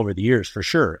Fergie over the years, for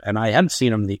sure, and I hadn't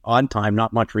seen him the odd time,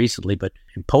 not much recently, but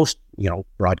in post,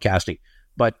 broadcasting.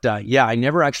 But, I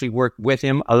never actually worked with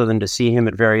him other than to see him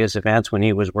at various events when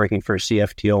he was working for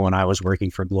CFTO and I was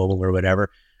working for Global or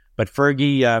whatever. But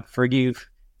Fergie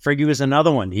was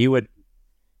another one. He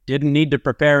didn't need to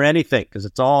prepare anything because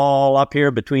it's all up here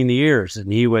between the ears,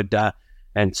 and he would...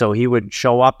 And so he would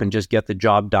show up and just get the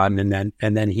job done.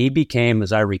 And then he became,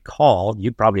 as I recall,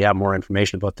 you probably have more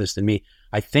information about this than me.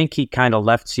 I think he kind of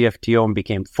left CFTO and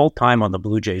became full-time on the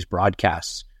Blue Jays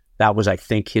broadcasts. That was, I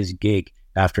think, his gig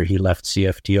after he left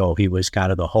CFTO. He was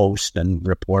kind of the host and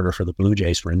reporter for the Blue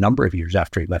Jays for a number of years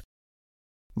after he left.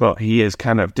 Well, he has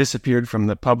kind of disappeared from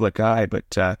the public eye,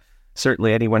 but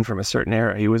certainly anyone from a certain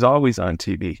era, he was always on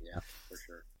TV. Yeah.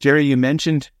 Gerry, you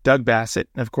mentioned Doug Bassett.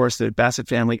 Of course, the Bassett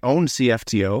family owned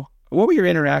CFTO. What were your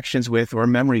interactions with or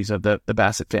memories of the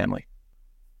Bassett family?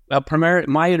 Well,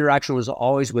 my interaction was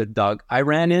always with Doug. I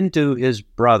ran into his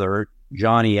brother,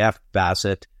 Johnny F.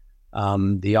 Bassett,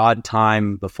 the odd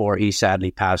time before he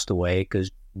sadly passed away, because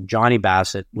Johnny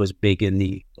Bassett was big in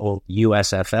the old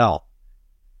USFL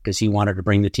because he wanted to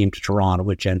bring the team to Toronto,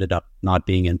 which ended up not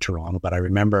being in Toronto. But I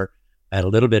remember I had a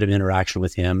little bit of interaction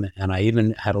with him, and I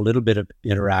even had a little bit of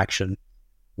interaction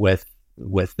with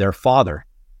their father,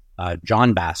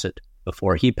 John Bassett,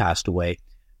 before he passed away.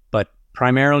 But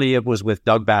primarily it was with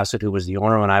Doug Bassett, who was the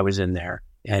owner when I was in there,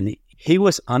 and he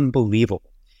was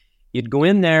unbelievable. You'd go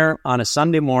in there on a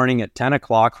Sunday morning at 10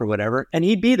 o'clock or whatever, and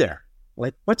he'd be there.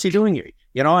 Like, what's he doing here?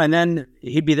 And then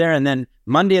he'd be there, and then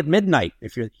Monday at midnight,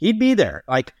 he'd be there.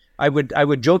 Like, I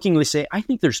would jokingly say, I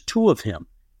think there's two of him.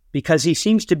 because he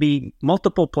seems to be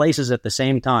multiple places at the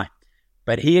same time.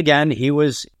 But he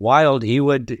was wild. He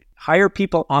would hire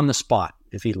people on the spot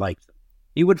if he liked them.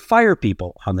 He would fire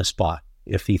people on the spot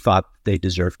if he thought they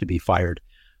deserved to be fired.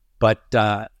 But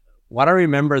what I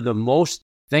remember the most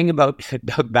thing about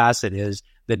Doug Bassett is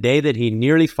the day that he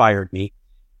nearly fired me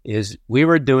is we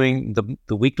were doing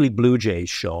the weekly Blue Jays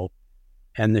show.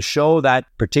 And the show that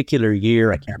particular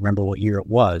year, I can't remember what year it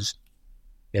was,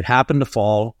 it happened to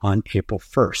fall on April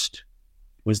 1st. It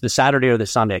was the Saturday or the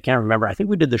Sunday. I can't remember. I think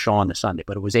we did the show on the Sunday,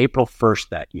 but it was April 1st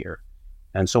that year.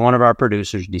 And so one of our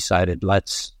producers decided,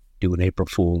 let's do an April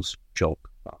Fool's joke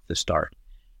off the start.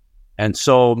 And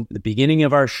so the beginning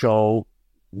of our show,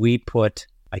 we put,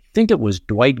 I think it was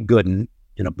Dwight Gooden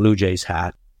in a Blue Jays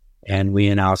hat, and we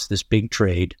announced this big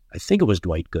trade. I think it was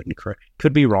Dwight Gooden.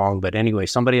 Could be wrong, but anyway,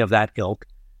 somebody of that ilk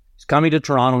is coming to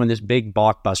Toronto in this big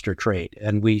blockbuster trade.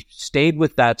 And we stayed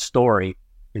with that story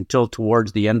until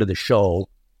towards the end of the show,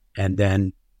 and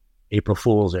then April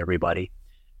Fools, everybody.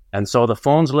 And so the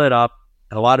phones lit up,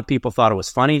 and a lot of people thought it was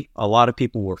funny. A lot of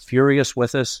people were furious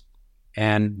with us.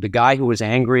 And the guy who was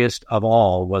angriest of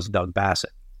all was Doug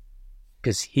Bassett,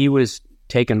 because he was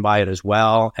taken by it as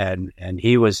well, and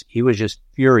he was just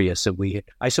furious that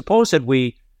I suppose that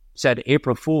we said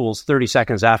April Fools 30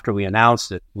 seconds after we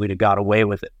announced it, we'd have got away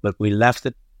with it, but we left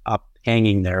it up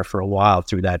hanging there for a while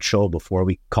through that show before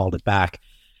we called it back.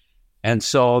 And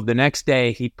so the next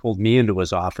day he pulled me into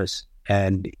his office,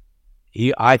 and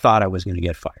I thought I was going to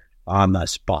get fired on the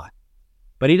spot,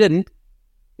 but he didn't.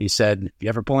 He said, if you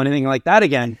ever pull anything like that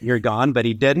again, you're gone. But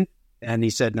he didn't. And he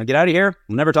said, now get out of here.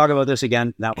 We'll never talk about this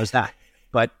again. That was that.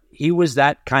 But he was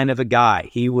that kind of a guy.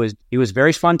 He was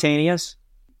very spontaneous.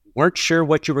 Weren't sure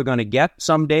what you were going to get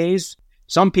some days.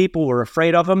 Some people were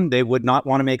afraid of him. They would not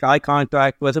want to make eye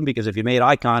contact with him, because if you made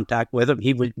eye contact with him,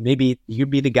 you'd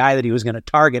be the guy that he was going to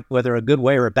target, whether a good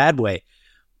way or a bad way.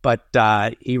 But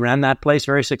he ran that place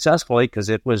very successfully, because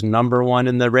it was number one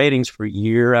in the ratings for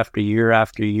year after year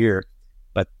after year.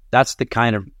 But that's the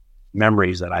kind of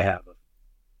memories that I have.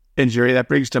 And Gerry, that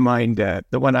brings to mind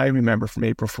the one I remember from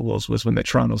April Fools was when the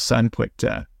Toronto Sun put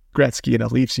Gretzky in a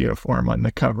Leafs uniform on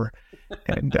the cover.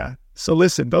 And so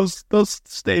listen, those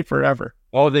stay forever.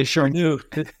 Oh, they sure do.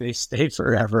 They stay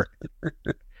forever.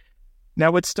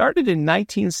 Now, it started in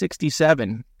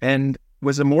 1967 and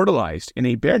was immortalized in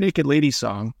a Bare Naked Ladies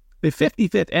song. The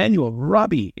 55th annual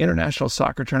Robbie International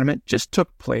Soccer Tournament just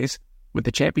took place, with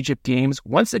the championship games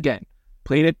once again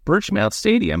played at Birchmount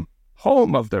Stadium,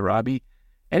 home of the Robbie.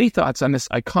 Any thoughts on this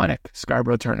iconic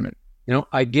Scarborough tournament? You know,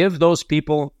 I give those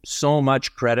people so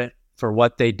much credit for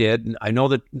what they did. I know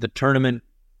that the tournament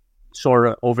sort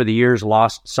of over the years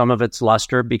lost some of its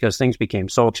luster because things became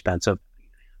so expensive.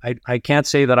 I can't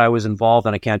say that I was involved,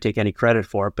 and I can't take any credit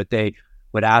for it, but they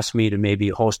would ask me to maybe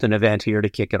host an event here to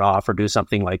kick it off or do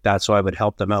something like that, so I would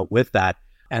help them out with that.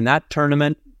 And that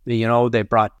tournament, you know, they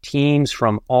brought teams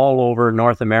from all over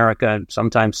North America,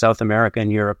 sometimes South America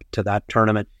and Europe, to that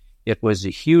tournament. It was a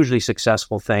hugely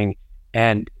successful thing,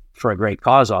 and for a great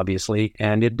cause, obviously,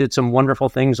 and it did some wonderful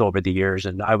things over the years.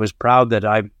 And I was proud that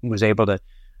I was able to,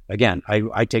 again,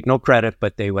 I take no credit,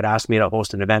 but they would ask me to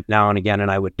host an event now and again,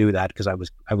 and I would do that because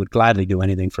I would gladly do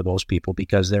anything for those people,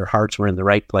 because their hearts were in the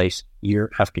right place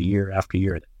year after year after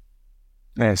year.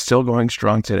 And it's still going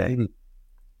strong today. Mm-hmm.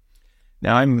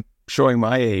 Now, I'm showing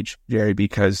my age, Gerry,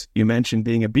 because you mentioned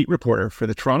being a beat reporter for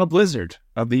the Toronto Blizzard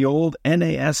of the old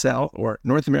NASL, or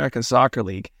North American Soccer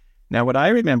League. Now, what I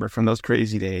remember from those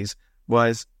crazy days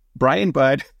was Brian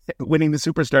Budd winning the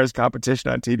Superstars competition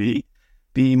on TV,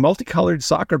 the multicolored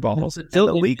soccer balls, until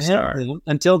the league star.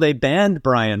 Until they banned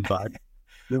Brian Budd.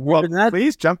 Well,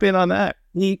 please jump in on that.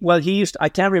 He used, I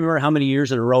can't remember how many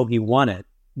years in a row he won it,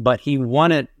 but he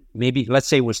won it maybe, let's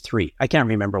say it was 3. I can't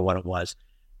remember what it was.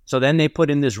 So then they put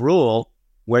in this rule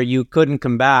where you couldn't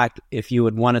come back if you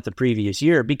had won it the previous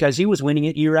year, because he was winning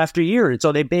it year after year. And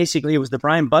so it was the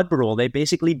Brian Budd rule. They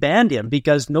basically banned him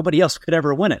because nobody else could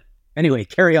ever win it. Anyway,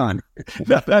 carry on.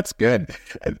 That's good.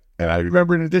 And I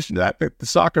remember, in addition to that, the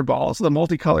soccer balls, the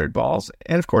multicolored balls,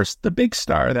 and of course, the big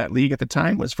star of that league at the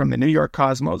time was from the New York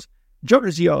Cosmos,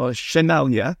 Giorgio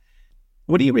Chinaglia.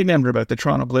 What do you remember about the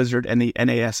Toronto Blizzard and the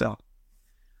NASL?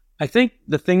 I think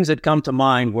the things that come to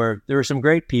mind were there were some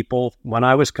great people. When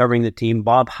I was covering the team,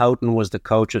 Bob Houghton was the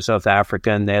coach of South Africa,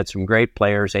 and they had some great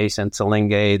players, Asen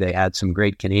Salinge. They had some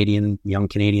great young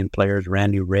Canadian players,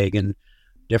 Randy Reagan,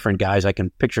 different guys. I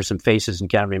can picture some faces and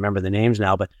can't remember the names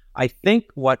now. But I think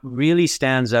what really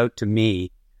stands out to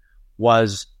me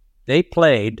was they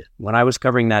played, when I was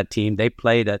covering that team, they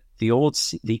played at the old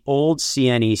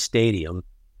CNE Stadium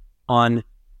on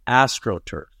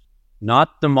AstroTurf,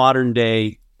 not the modern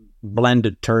day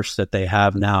blended turfs that they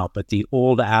have now, but the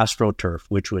old AstroTurf,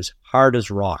 which was hard as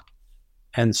rock.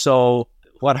 And so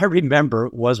what I remember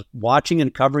was watching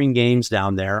and covering games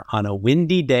down there on a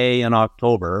windy day in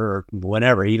October or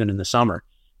whenever, even in the summer.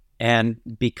 And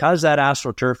because that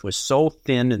AstroTurf was so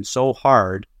thin and so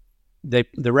hard, the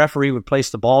referee would place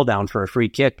the ball down for a free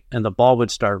kick and the ball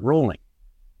would start rolling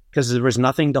because there was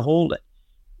nothing to hold it.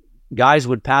 Guys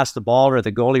would pass the ball, or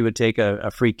the goalie would take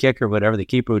a free kick or whatever. The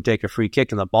keeper would take a free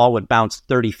kick and the ball would bounce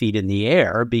 30 feet in the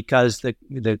air because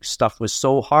the stuff was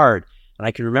so hard. And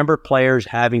I can remember players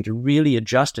having to really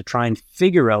adjust to try and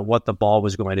figure out what the ball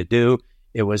was going to do.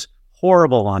 It was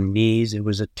horrible on knees. It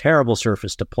was a terrible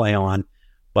surface to play on,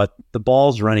 but the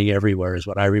ball's running everywhere is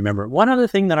what I remember. One other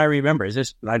thing that I remember is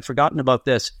this, I'd forgotten about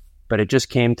this, but it just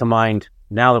came to mind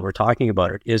now that we're talking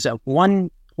about it, is at one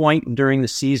point during the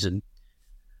season,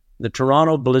 the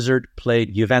Toronto Blizzard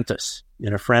played Juventus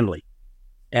in a friendly,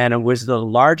 and it was the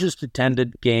largest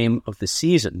attended game of the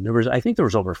season. I think there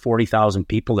was over 40,000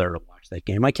 people there to watch that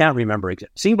game. I can't remember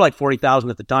exactly. It seemed like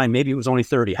 40,000 at the time. Maybe it was only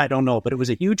 30. I don't know, but it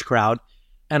was a huge crowd,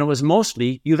 and it was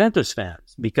mostly Juventus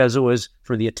fans because it was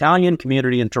for the Italian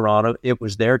community in Toronto. It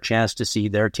was their chance to see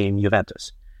their team,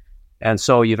 Juventus. And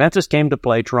so Juventus came to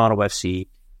play Toronto FC,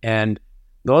 and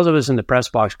those of us in the press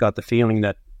box got the feeling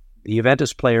that the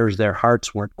Juventus players, their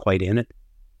hearts weren't quite in it.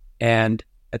 And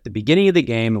at the beginning of the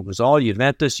game, it was all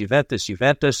Juventus, Juventus,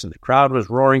 Juventus, and the crowd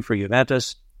was roaring for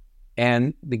Juventus.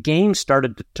 And the game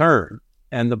started to turn,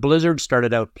 and the Blizzard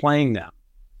started outplaying them.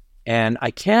 And I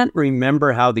can't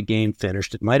remember how the game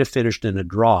finished. It might have finished in a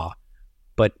draw.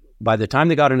 But by the time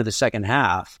they got into the second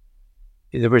half,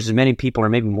 there was as many people or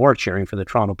maybe more cheering for the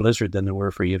Toronto Blizzard than there were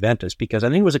for Juventus, because I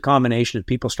think it was a combination of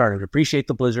people starting to appreciate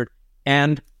the Blizzard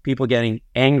and people getting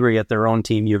angry at their own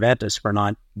team, Juventus, for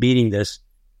not beating this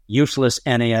useless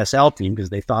NASL team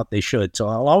because they thought they should. So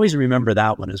I'll always remember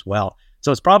that one as well.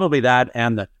 So it's probably that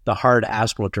and the hard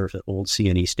AstroTurf at Old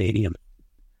CNE Stadium.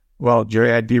 Well,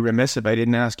 Gerry, I'd be remiss if I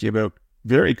didn't ask you about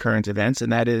very current events,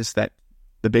 and that is that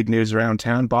the big news around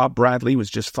town, Bob Bradley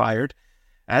was just fired.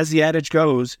 As the adage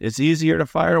goes, it's easier to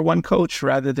fire one coach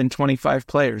rather than 25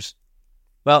 players.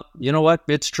 Well, you know what?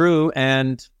 It's true.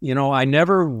 And, I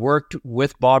never worked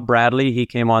with Bob Bradley. He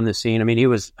came on the scene. I mean, he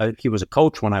was a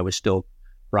coach when I was still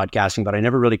broadcasting, but I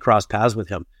never really crossed paths with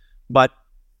him. But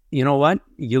you know what?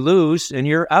 You lose and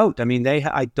you're out. I mean,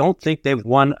 I don't think they've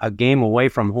won a game away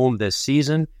from home this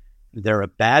season. They're a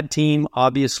bad team,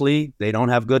 obviously. They don't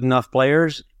have good enough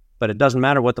players, but it doesn't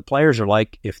matter what the players are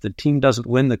like. If the team doesn't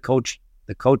win, the coach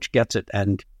gets it.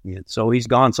 And so he's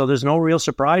gone. So there's no real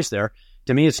surprise there.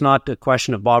 To me, it's not a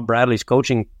question of Bob Bradley's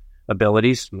coaching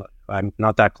abilities. I'm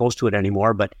not that close to it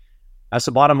anymore, but that's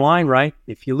the bottom line, right?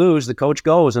 If you lose, the coach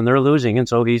goes and they're losing, and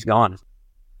so he's gone.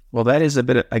 Well, that is a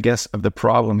bit, I guess, of the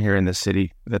problem here in the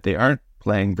city, that they aren't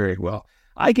playing very well.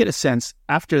 I get a sense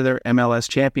after their MLS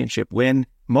championship win,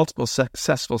 multiple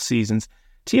successful seasons,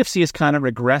 TFC is kind of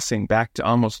regressing back to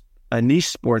almost a niche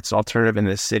sports alternative in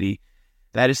this city.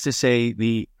 That is to say,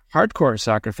 the hardcore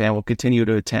soccer fan will continue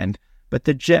to attend, but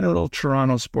the general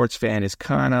Toronto sports fan is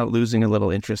kind of losing a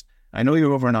little interest. I know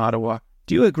you're over in Ottawa.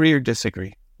 Do you agree or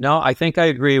disagree? No, I think I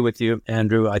agree with you,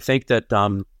 Andrew. I think that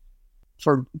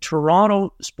for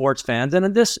Toronto sports fans,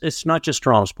 and it's not just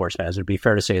Toronto sports fans. It'd be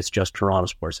fair to say it's just Toronto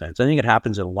sports fans. I think it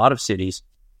happens in a lot of cities.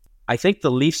 I think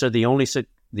the Leafs are the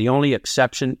only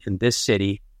exception in this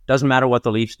city. Doesn't matter what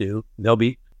the Leafs do.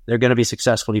 They're going to be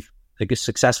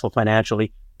successful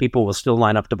financially. People will still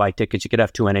line up to buy tickets. You could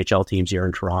have two NHL teams here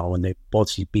in Toronto and they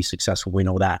both be successful. We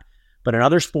know that. But in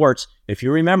other sports, if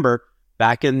you remember,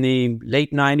 back in the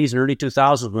late 90s and early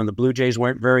 2000s when the Blue Jays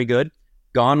weren't very good,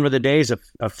 gone were the days of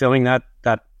filling that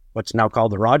what's now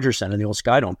called the Rogers Center, the old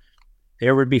Skydome.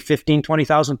 There would be 15,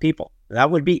 20,000 people.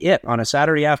 That would be it on a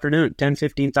Saturday afternoon, 10,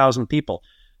 15,000 people.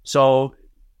 So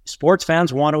sports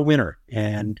fans want a winner.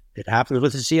 And it happens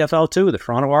with the CFL too. The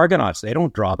Toronto Argonauts, they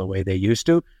don't draw the way they used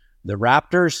to. The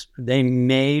Raptors, they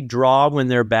may draw when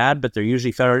they're bad, but they're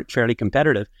usually fairly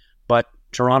competitive. But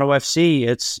Toronto FC,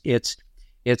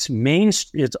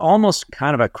 it's almost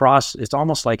kind of across, it's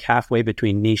almost like halfway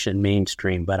between niche and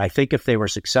mainstream. But I think if they were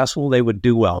successful, they would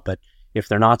do well. But if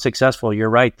they're not successful, you're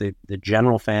right, the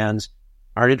general fans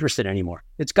aren't interested anymore.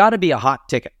 It's got to be a hot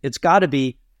ticket. There's got to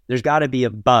be a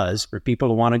buzz for people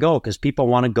to want to go, because people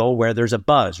want to go where there's a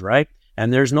buzz, right?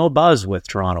 And there's no buzz with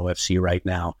Toronto FC right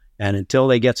now. And until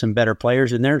they get some better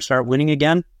players in there and start winning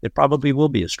again, it probably will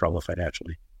be a struggle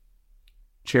financially.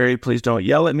 Gerry, please don't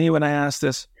yell at me when I ask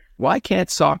this. Why can't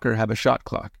soccer have a shot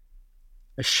clock?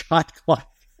 A shot clock?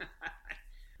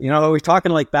 Are we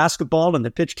talking like basketball and the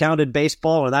pitch counted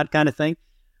baseball or that kind of thing?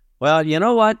 Well, you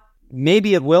know what?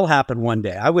 maybe it will happen one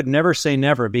day. I would never say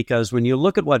never, because when you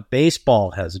look at what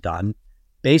baseball has done,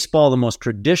 baseball, the most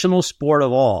traditional sport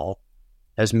of all,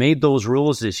 has made those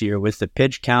rules this year with the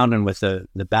pitch count and with the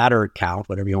batter count,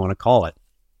 whatever you want to call it.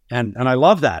 And I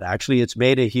love that. Actually, it's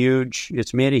made a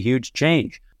huge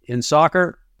change. In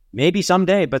soccer, maybe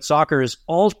someday, but soccer is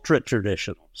ultra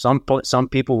traditional. Some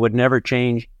people would never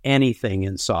change anything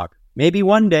in soccer. Maybe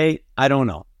one day, I don't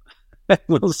know.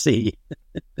 We'll see.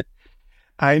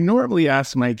 I normally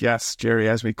ask my guests, Gerry,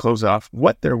 as we close off,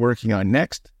 what they're working on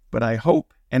next, but I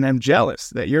hope and I'm jealous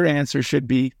that your answer should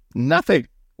be nothing,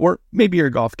 or maybe your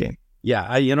golf game.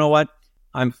 Yeah, you know what?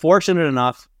 I'm fortunate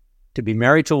enough to be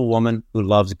married to a woman who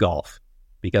loves golf,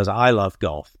 because I love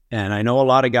golf. And I know a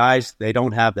lot of guys, they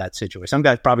don't have that situation. Some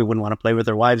guys probably wouldn't want to play with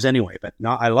their wives anyway, but no,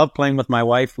 I love playing with my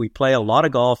wife. We play a lot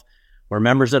of golf. We're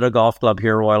members at a golf club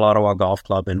here, Royal Ottawa Golf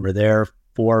Club, and we're there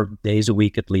 4 days a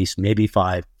week at least, maybe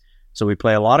 5. So we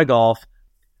play a lot of golf.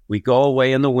 We go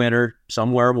away in the winter,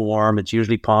 somewhere warm. It's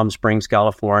usually Palm Springs,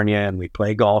 California, and we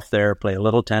play golf there, play a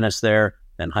little tennis there,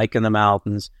 then hike in the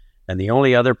mountains. And the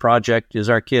only other project is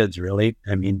our kids, really.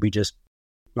 I mean,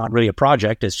 not really a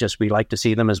project. It's just we like to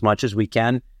see them as much as we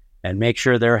can and make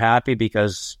sure they're happy,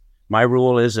 because my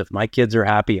rule is if my kids are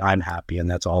happy, I'm happy, and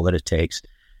that's all that it takes.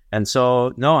 And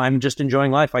so, no, I'm just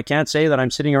enjoying life. I can't say that I'm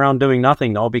sitting around doing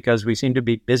nothing, though, because we seem to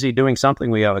be busy doing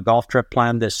something. We have a golf trip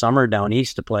planned this summer down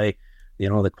east to play,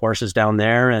 the courses down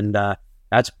there. And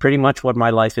that's pretty much what my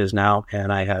life is now.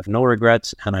 And I have no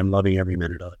regrets, and I'm loving every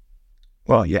minute of it.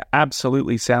 Well, you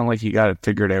absolutely sound like you got it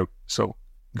figured out. So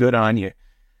good on you.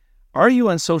 Are you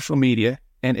on social media?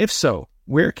 And if so,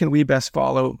 where can we best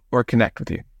follow or connect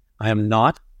with you? I am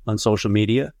not on social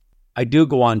media. I do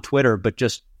go on Twitter, but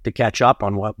just to catch up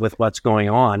on what's going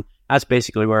on. That's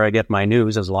basically where I get my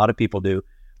news, as a lot of people do.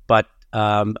 But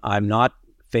I'm not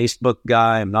Facebook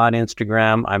guy. I'm not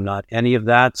Instagram. I'm not any of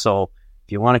that. So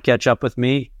if you want to catch up with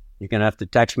me, you're going to have to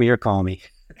text me or call me.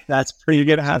 That's pretty. You're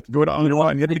going to have to go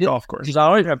on and get the golf course.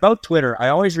 About Twitter, I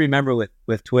always remember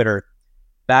with Twitter,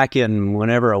 back in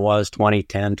whenever it was,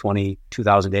 2010,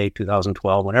 2008,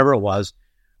 2012, whenever it was,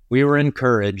 we were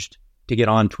encouraged to get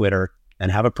on Twitter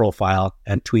and have a profile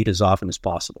and tweet as often as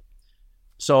possible.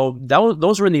 So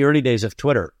those were in the early days of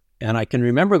Twitter. And I can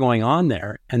remember going on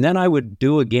there, and then I would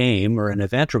do a game or an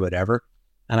event or whatever,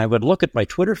 and I would look at my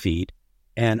Twitter feed,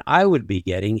 and I would be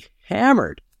getting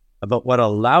hammered about what a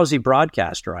lousy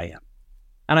broadcaster I am.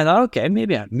 And I thought, okay,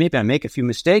 maybe I make a few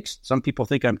mistakes. Some people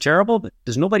think I'm terrible, but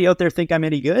does nobody out there think I'm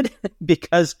any good?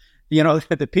 Because,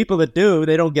 the people that do,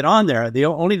 they don't get on there. The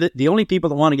only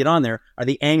people that want to get on there are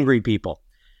the angry people.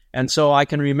 And so I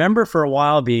can remember for a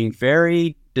while being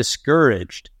very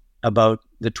discouraged about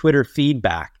the Twitter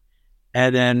feedback.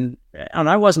 And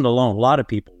I wasn't alone. A lot of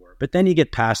people were. But then you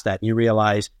get past that and you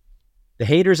realize the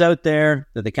haters out there,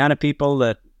 they're the kind of people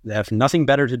that have nothing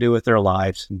better to do with their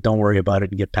lives. Don't worry about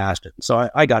it and get past it. So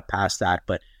I got past that.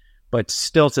 But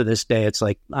still to this day, it's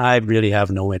like I really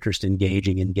have no interest in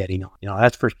engaging and getting on.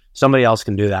 That's for somebody else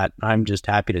can do that. I'm just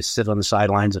happy to sit on the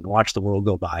sidelines and watch the world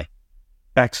go by.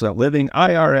 Excellent. Living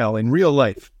IRL in real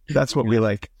life. That's what we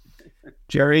like.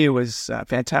 Gerry, it was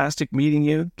fantastic meeting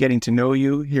you, getting to know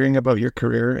you, hearing about your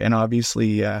career, and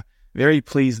obviously very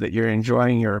pleased that you're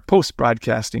enjoying your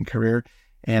post-broadcasting career,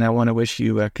 and I want to wish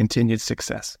you continued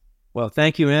success. Well,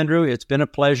 thank you, Andrew. It's been a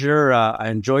pleasure. I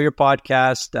enjoy your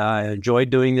podcast. I enjoyed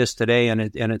doing this today, and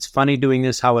it's funny doing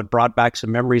this, how it brought back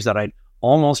some memories that I'd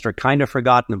almost or kind of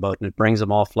forgotten about, and it brings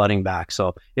them all flooding back.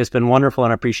 So it's been wonderful,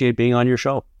 and I appreciate being on your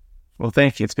show. Well,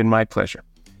 thank you. It's been my pleasure.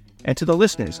 And to the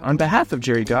listeners, on behalf of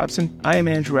Gerry Dobson, I am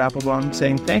Andrew Applebaum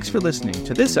saying thanks for listening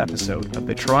to this episode of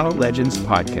the Toronto Legends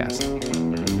Podcast.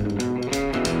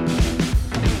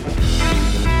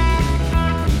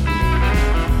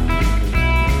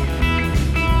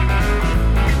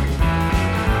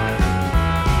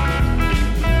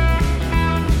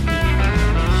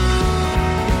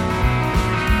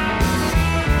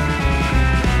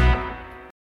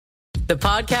 The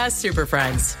Podcast Super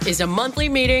Friends is a monthly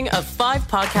meeting of 5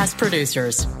 podcast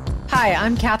producers. Hi,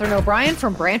 I'm Catherine O'Brien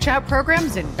from Branch Out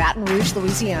Programs in Baton Rouge,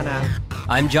 Louisiana.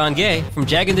 I'm John Gay from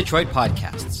Jag and Detroit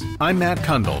Podcasts. I'm Matt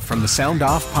Kundle from the Sound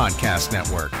Off Podcast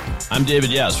Network. I'm David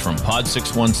Yaz from Pod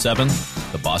 617,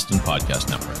 the Boston Podcast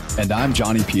Network. And I'm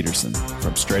Johnny Peterson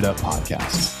from Straight Up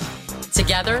Podcasts.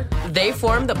 Together, they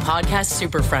form the Podcast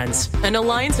Super Friends, an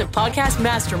alliance of podcast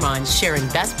masterminds sharing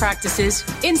best practices,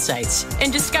 insights,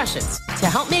 and discussions to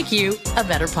help make you a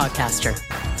better podcaster.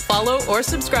 Follow or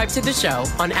subscribe to the show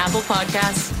on Apple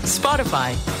Podcasts,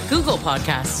 Spotify, Google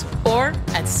Podcasts, or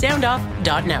at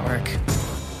soundoff.network.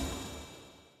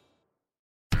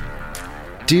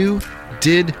 Do,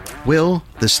 did, Will,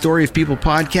 the Story of People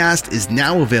podcast is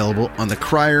now available on the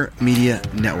Crier Media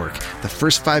Network. The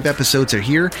first 5 episodes are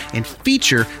here and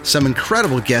feature some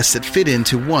incredible guests that fit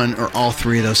into one or all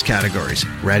 3 of those categories.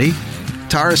 Ready?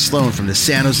 Tara Sloan from the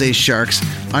San Jose Sharks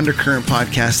Undercurrent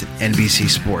podcast at NBC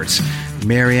Sports.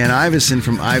 Marianne Iveson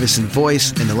from Iveson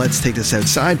Voice and the Let's Take This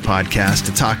Outside podcast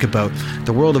to talk about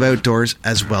the world of outdoors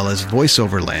as well as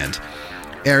voiceover land.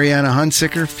 Ariana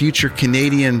Hunsicker, future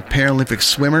Canadian Paralympic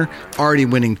swimmer, already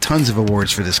winning tons of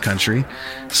awards for this country.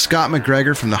 Scott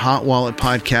McGregor from the Hot Wallet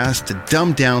podcast to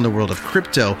dumb down the world of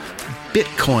crypto,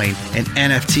 Bitcoin, and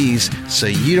NFTs so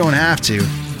you don't have to.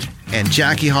 And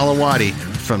Jackie Holowati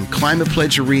from Climate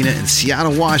Pledge Arena in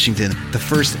Seattle, Washington, the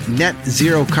first net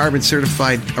zero carbon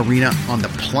certified arena on the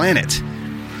planet.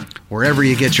 Wherever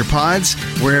you get your pods,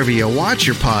 wherever you watch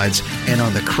your pods, and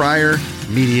on the Crier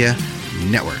Media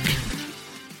Network.